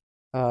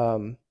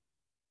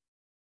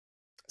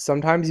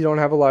sometimes you don't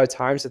have a lot of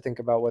time to think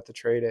about what the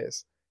trade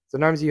is.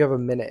 Sometimes you have a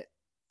minute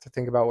to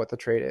think about what the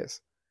trade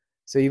is.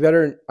 So you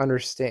better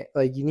understand,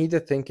 like, you need to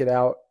think it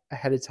out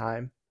ahead of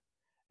time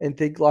and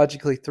think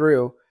logically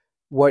through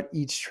what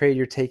each trade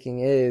you're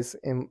taking is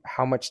and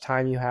how much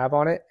time you have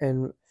on it,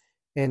 and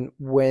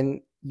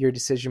when your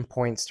decision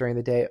points during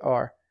the day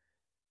are.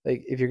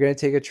 Like, if you're going to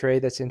take a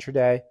trade that's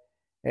intraday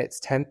and it's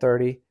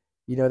 10:30,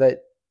 you know that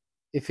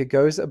if it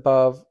goes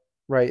above,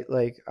 right,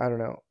 like, I don't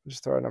know,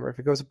 just throw a number. If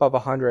it goes above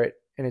 100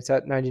 and it's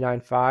at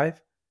 99.5,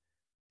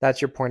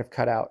 that's your point of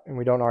cutout, and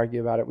we don't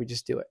argue about it. We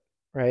just do it,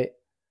 right?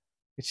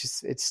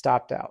 It's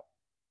stopped out.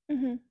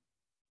 Mm-hmm.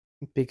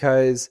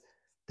 Because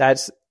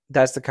that's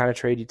the kind of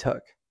trade you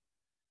took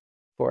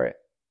for it.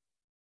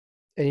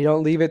 And you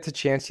don't leave it to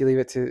chance, you leave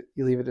it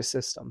to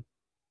system.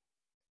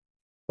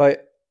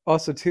 But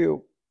also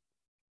too,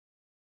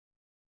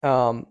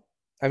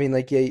 I mean,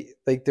 like, yeah,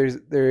 like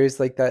there is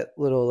like that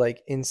little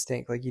like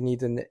instinct, like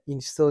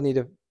you still need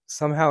to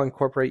somehow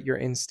incorporate your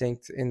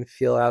instinct and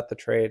feel out the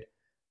trade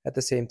at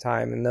the same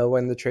time, and know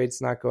when the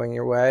trade's not going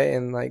your way,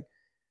 and like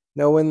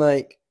know when,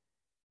 like,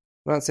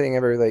 I'm not saying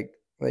ever like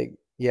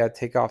yeah,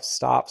 take off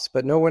stops,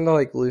 but know when to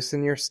like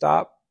loosen your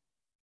stop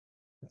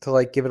to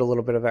like give it a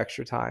little bit of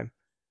extra time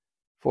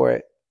for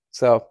it.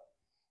 So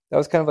that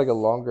was kind of like a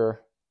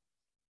longer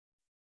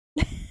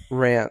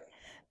rant.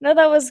 No,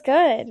 that was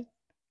good.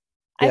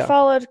 I Yeah.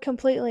 followed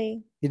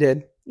completely. You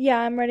did? Yeah,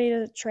 I'm ready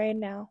to trade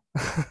now.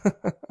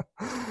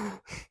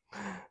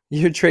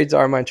 Your trades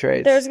are my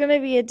trades. There's going to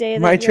be a day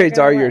that my you're trades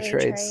gonna are let your me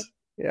trades.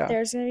 trade. Yeah.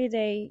 There's going to be a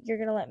day you're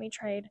going to let me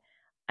trade.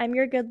 I'm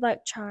your good luck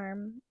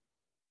charm,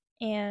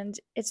 and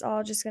it's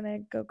all just going to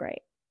go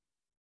great.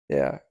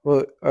 Yeah.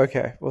 Well,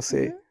 okay. We'll see.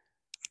 Mm-hmm.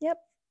 Yep.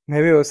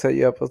 Maybe we'll set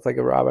you up with like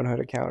a Robinhood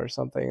account or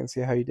something and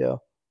see how you do.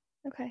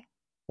 Okay.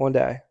 One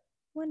day.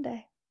 One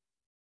day.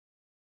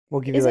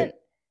 We'll give you like...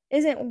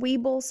 Isn't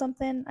Weeble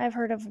something? I've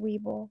heard of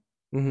Weeble.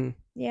 Mm-hmm.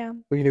 Yeah.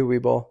 We can do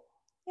Weeble.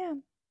 Yeah.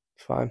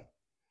 It's fine.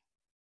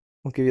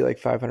 We'll give you like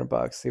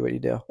 $500. See what you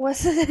do.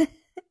 What's it?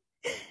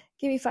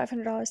 Give me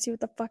 $500. See what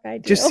the fuck I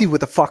do. Just see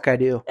what the fuck I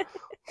do.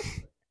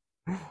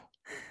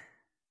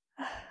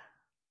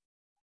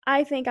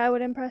 I think I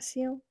would impress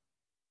you.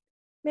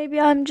 Maybe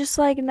I'm just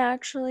like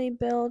naturally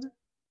built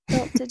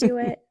to do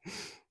it.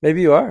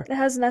 Maybe you are. It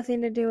has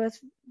nothing to do with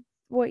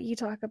what you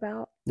talk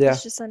about. Yeah.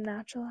 It's just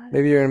unnatural.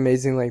 Maybe you're an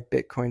amazing like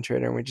Bitcoin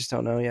trader and we just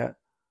don't know yet.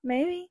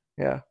 Maybe.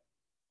 Yeah.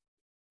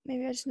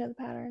 Maybe I just know the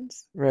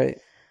patterns. Right.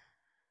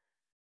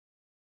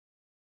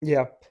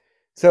 Yeah.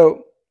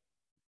 So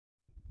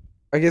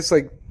I guess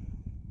like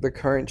the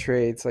current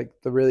trades, like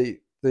the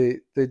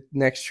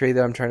next trade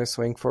that I'm trying to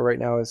swing for right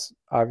now is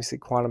obviously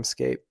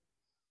QuantumScape.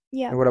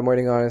 Yeah. And what I'm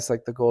waiting on is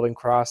like the golden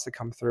cross to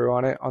come through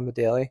on it on the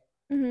daily.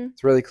 Mm-hmm.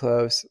 It's really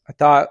close. I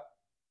thought,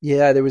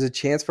 yeah, there was a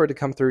chance for it to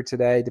come through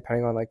today,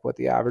 depending on like what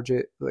the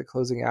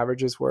closing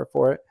averages were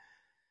for it.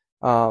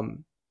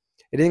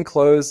 It didn't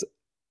close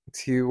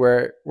to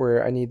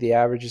where I need the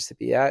averages to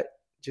be at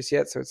just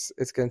yet, so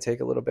it's going to take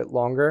a little bit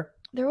longer.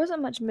 There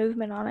wasn't much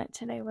movement on it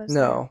today, was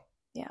no.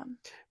 there? Yeah.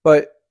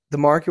 But the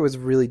market was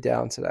really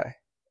down today.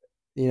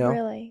 You know?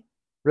 Really?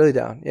 Really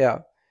down, yeah.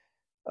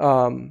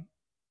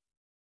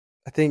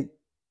 I think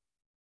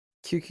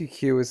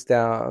QQQ was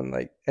down,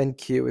 like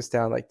NQ was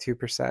down like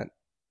 2%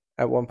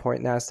 at one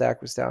point. NASDAQ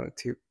was down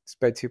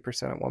by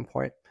 2% at one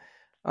point.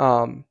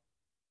 So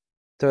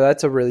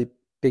that's a really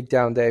big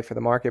down day for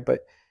the market.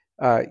 But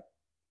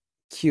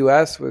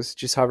QS was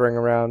just hovering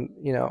around,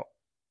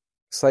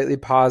 slightly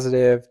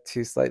positive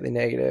to slightly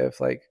negative,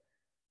 like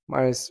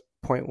minus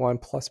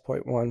 0.1 plus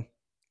 0.1.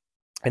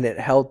 And it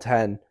held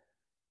 $10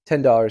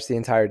 the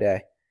entire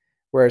day.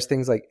 Whereas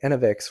things like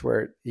Enovix,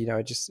 where,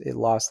 it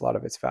lost a lot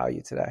of its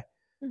value today.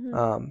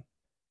 Mm-hmm.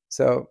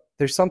 So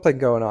there's something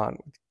going on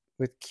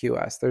with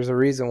QS. There's a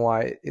reason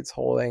why it's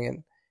holding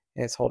and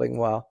it's holding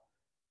well.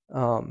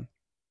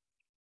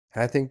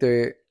 I think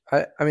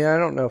I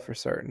don't know for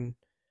certain,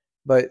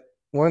 but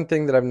one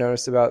thing that I've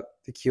noticed about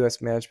the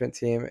QS management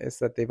team is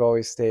that they've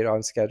always stayed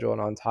on schedule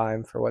and on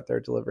time for what their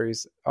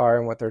deliveries are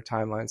and what their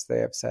timelines they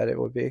have said it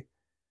would be.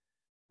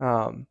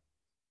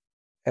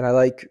 And I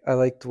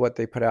liked what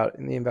they put out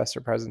in the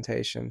investor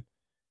presentation.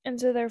 And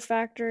so their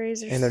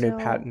factories are and their new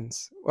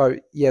patents. Well,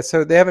 yeah,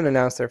 so they haven't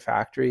announced their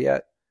factory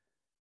yet.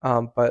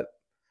 But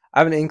I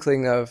have an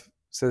inkling of,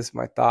 so this is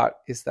my thought,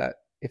 is that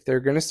if they're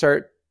going to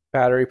start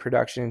battery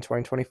production in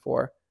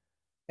 2024,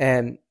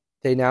 and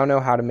they now know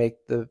how to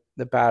make the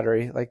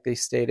battery, like they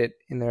stated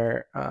in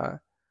their, I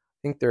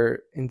think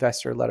their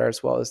investor letter,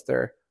 as well as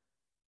their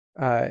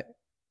I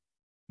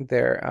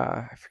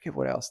forget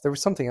what else. There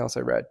was something else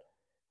I read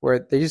where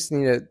they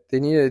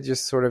need to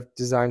just sort of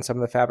design some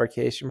of the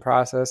fabrication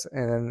process,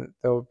 and then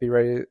they'll be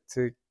ready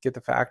to get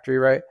the factory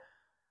right.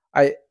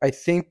 I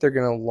think they're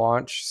going to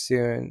launch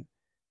soon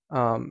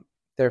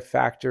their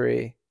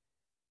factory.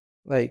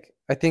 Like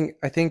I think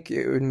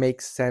it would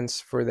make sense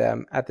for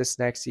them at this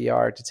next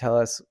ER to tell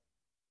us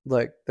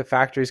look, the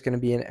factory is going to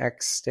be in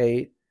X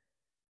state.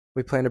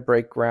 We plan to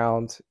break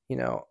ground, you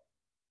know,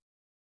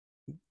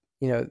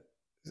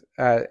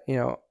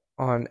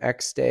 on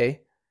X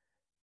day,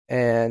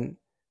 and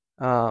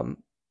Do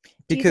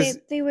you because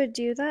think they would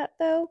do that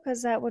though?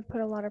 Because that would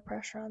put a lot of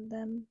pressure on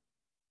them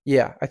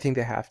yeah, I think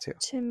they have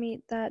to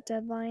meet that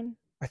deadline.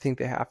 I think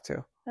they have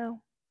to Oh.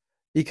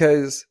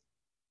 because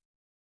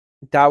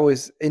that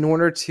was in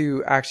order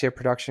to actually have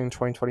production in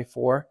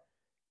 2024.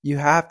 You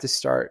have to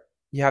start.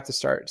 You have to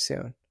start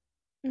soon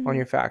on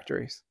your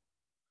factories.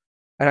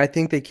 And I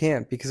think they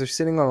can because they're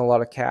sitting on a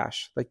lot of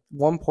cash, like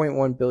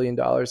 $1.1 billion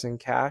in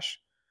cash.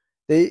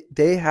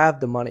 They have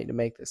the money to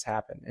make this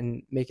happen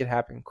and make it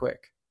happen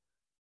quick,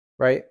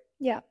 right?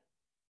 Yeah.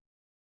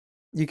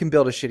 You can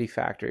build a shitty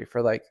factory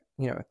for like,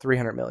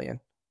 300 million,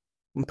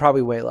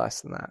 probably way less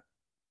than that.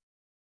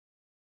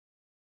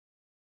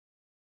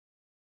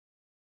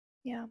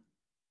 Yeah.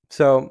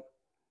 So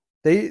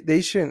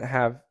they shouldn't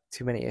have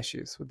too many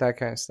issues with that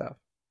kind of stuff.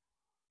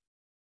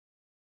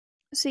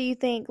 So you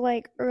think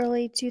like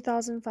early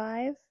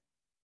 2005?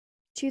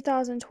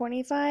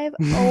 2025?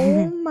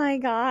 Oh my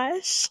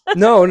gosh.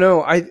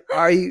 No.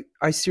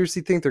 I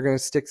seriously think they're going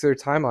to stick to their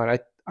timeline.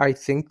 I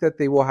think that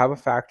they will have a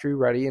factory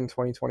ready in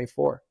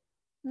 2024,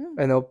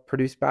 and they'll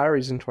produce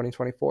batteries in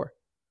 2024.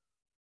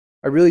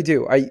 I really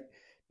do.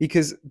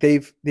 Because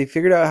they've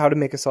figured out how to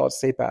make a solid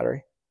state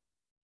battery,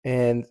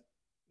 and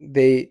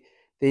they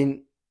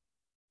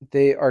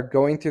are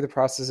going through the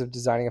process of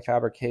designing a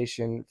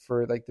fabrication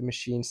for like the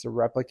machines to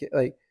replicate,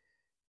 like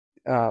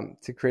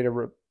to create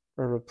a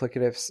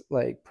replicative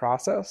like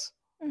process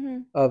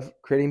of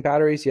creating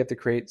batteries. You have to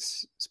create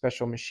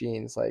special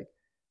machines like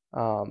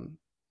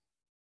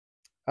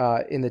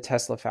in the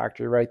Tesla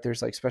factory, right?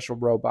 There's like special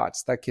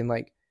robots that can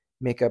like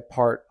make a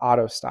part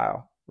auto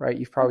style, right?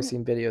 You've probably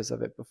seen videos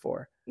of it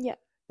before. Yeah.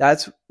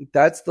 That's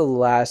the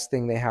last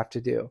thing they have to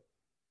do.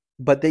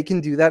 But they can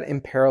do that in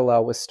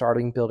parallel with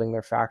starting building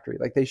their factory.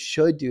 Like they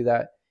should do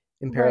that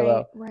in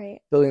parallel,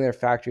 right. building their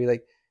factory.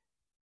 Like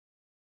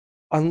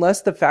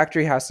unless the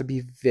factory has to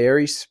be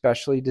very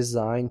specially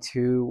designed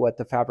to what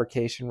the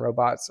fabrication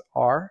robots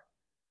are,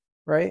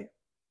 right?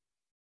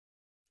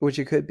 Which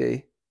it could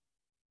be.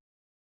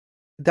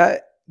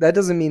 That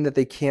doesn't mean that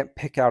they can't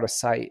pick out a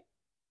site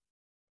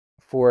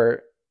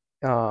for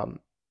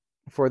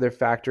their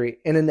factory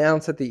and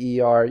announce at the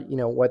ER,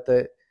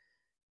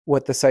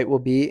 what the site will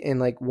be and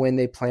like when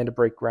they plan to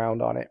break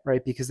ground on it,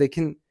 right? Because they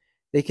can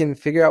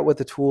figure out what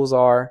the tools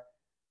are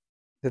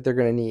that they're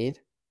going to need,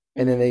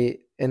 and then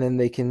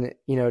they can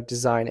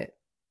design it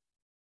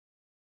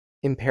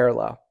in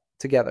parallel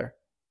together,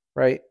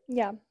 right?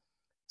 Yeah.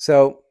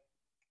 So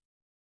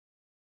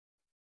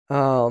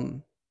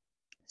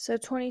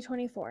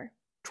 2024.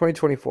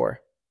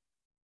 2024.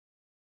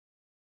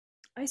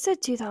 I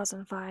said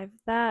 2005.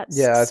 That's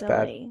That's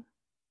silly.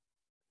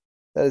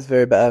 Bad. That is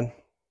very bad.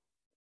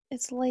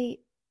 It's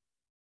late.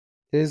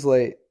 It is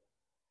late.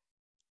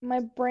 My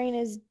brain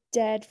is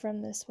dead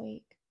from this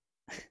week.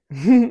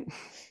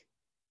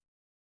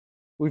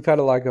 We've had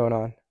a lot going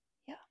on.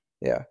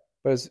 Yeah.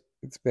 But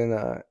it's been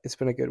a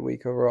good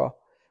week overall.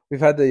 We've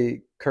had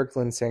the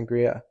Kirkland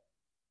Sangria.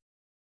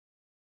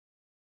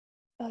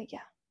 Oh yeah.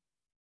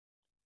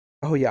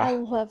 Oh yeah. I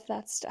love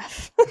that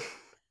stuff.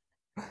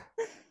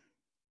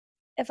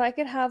 If I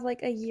could have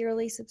like a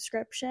yearly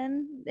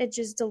subscription, it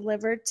just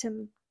delivered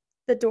to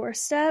the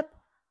doorstep,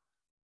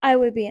 I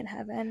would be in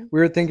heaven. We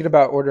were thinking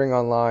about ordering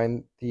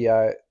online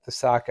the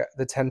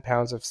 10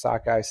 pounds of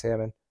sockeye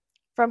salmon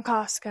from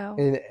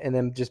Costco, and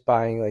then just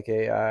buying like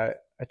a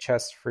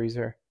chest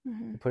freezer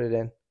and put it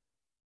in.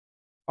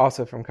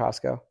 Also from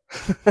Costco.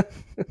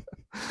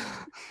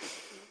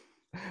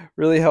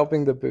 Really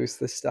helping to boost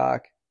the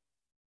stock,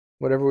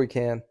 whatever we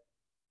can.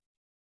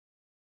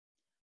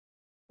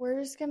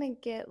 We're just gonna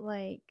get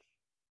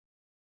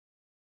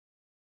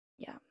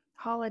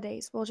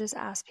holidays. We'll just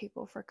ask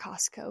people for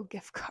Costco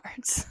gift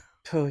cards.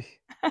 I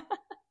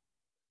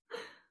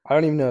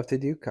don't even know if they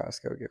do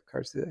Costco gift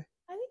cards today.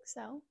 I think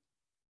so.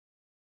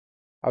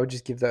 I would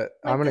just give that.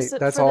 Like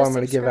that's all I'm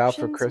gonna give out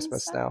for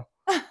Christmas now.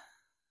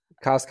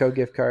 Costco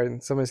gift card,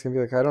 and somebody's gonna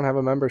be like, I don't have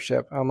a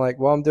membership. I'm like,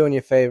 well, I'm doing you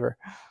a favor.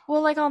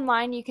 Well, like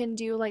online you can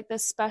do like the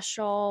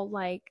special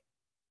like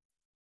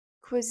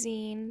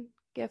cuisine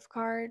gift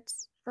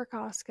cards for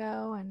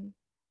Costco and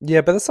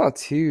yeah, but that's not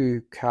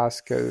too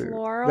Costco.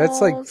 Florals.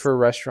 That's like for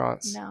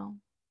restaurants. No.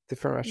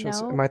 Different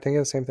restaurants. No. Am I thinking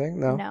of the same thing?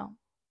 No. No.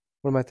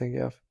 What am I thinking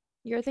of?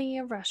 You're thinking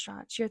of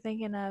restaurants. You're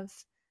thinking of,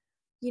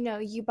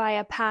 you buy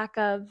a pack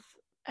of,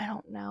 I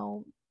don't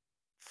know,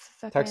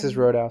 Texas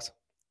Roadhouse.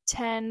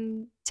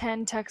 10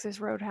 Texas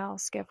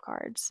Roadhouse gift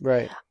cards.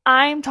 Right.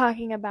 I'm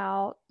talking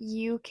about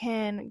you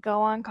can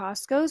go on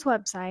Costco's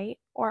website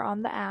or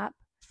on the app,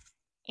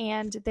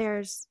 and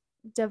there's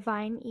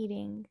Divine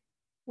Eating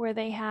where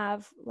they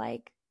have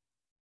like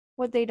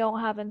what they don't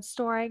have in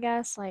store, I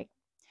guess, like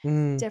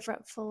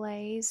different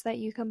fillets that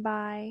you can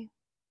buy.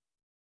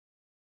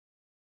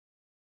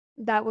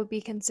 That would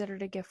be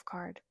considered a gift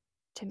card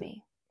to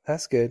me.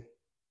 That's good.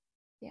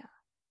 Yeah.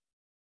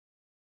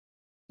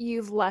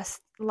 You've less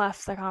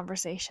left the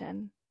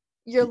conversation.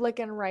 You're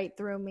looking right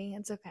through me.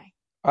 It's okay.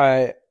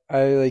 I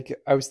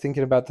was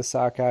thinking about the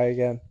sockeye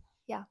again.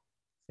 Yeah.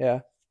 Yeah.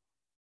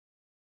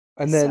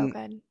 And So then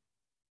good.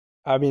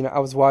 I mean, I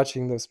was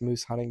watching those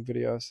moose hunting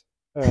videos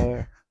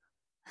earlier,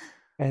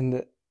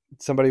 and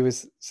somebody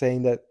was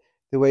saying that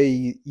the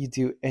way you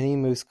do any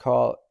moose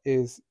call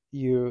is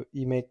you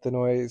make the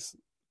noise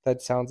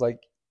that sounds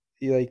like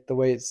the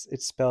way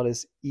it's spelled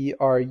is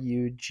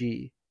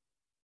ERUGH.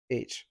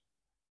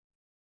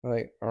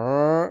 Like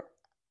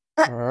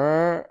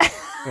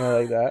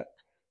like that.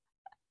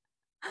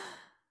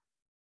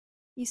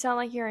 You sound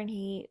like you're in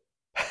heat.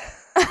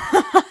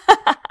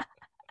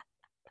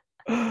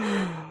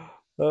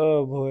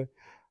 Oh boy.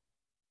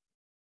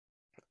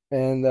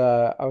 And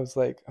I was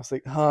like,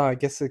 I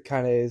guess it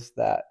kind of is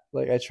that.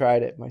 Like, I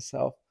tried it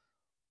myself.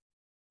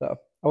 So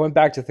I went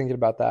back to thinking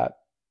about that.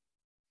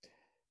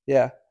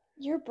 Yeah.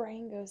 Your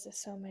brain goes to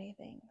so many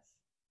things.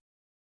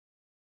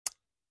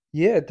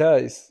 Yeah, it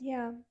does.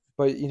 Yeah.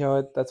 But you know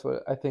what? That's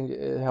what I think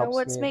it helps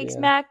what me.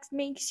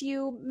 makes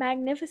you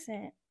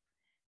magnificent.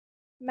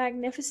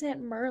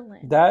 Magnificent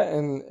Merlin. That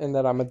and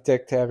that I'm a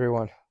dick to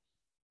everyone.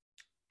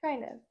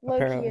 Kind of.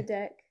 Low-key a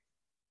dick.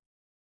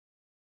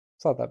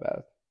 It's not that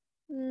bad.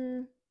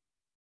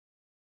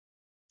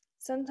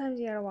 Sometimes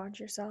you gotta watch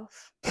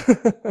yourself.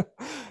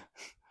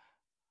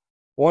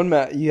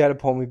 You had to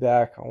pull me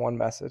back on one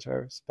message. I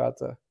was about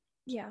to.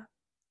 Yeah,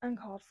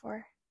 uncalled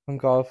for.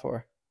 Uncalled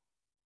for.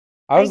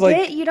 I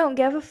get you don't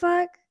give a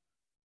fuck,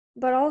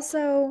 but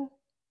also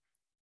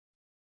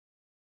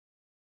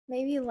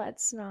maybe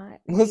let's not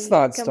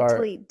start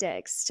complete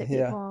dicks to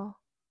people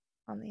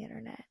on the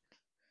internet.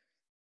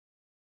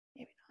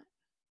 Maybe not.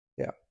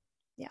 Yeah.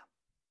 Yeah.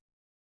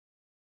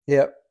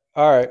 Yep.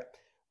 All right.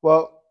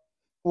 Well,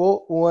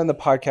 we'll end the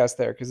podcast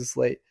there because it's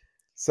late.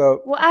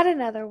 So we'll add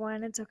another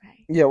one. It's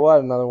okay. Yeah, we'll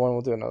add another one.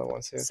 We'll do another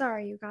one soon.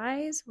 Sorry, you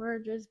guys. We're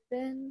just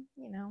been,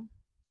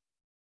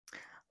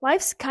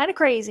 life's kind of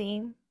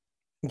crazy.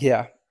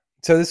 Yeah.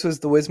 So this was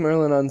the Wiz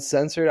Merlin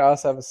Uncensored. I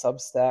also have a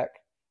Substack,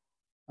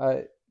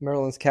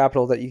 Merlin's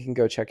Capital, that you can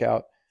go check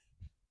out.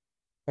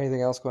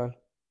 Anything else, Gwen?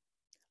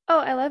 Oh,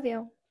 I love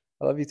you.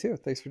 I love you too.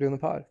 Thanks for doing the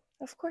pod.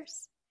 Of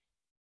course.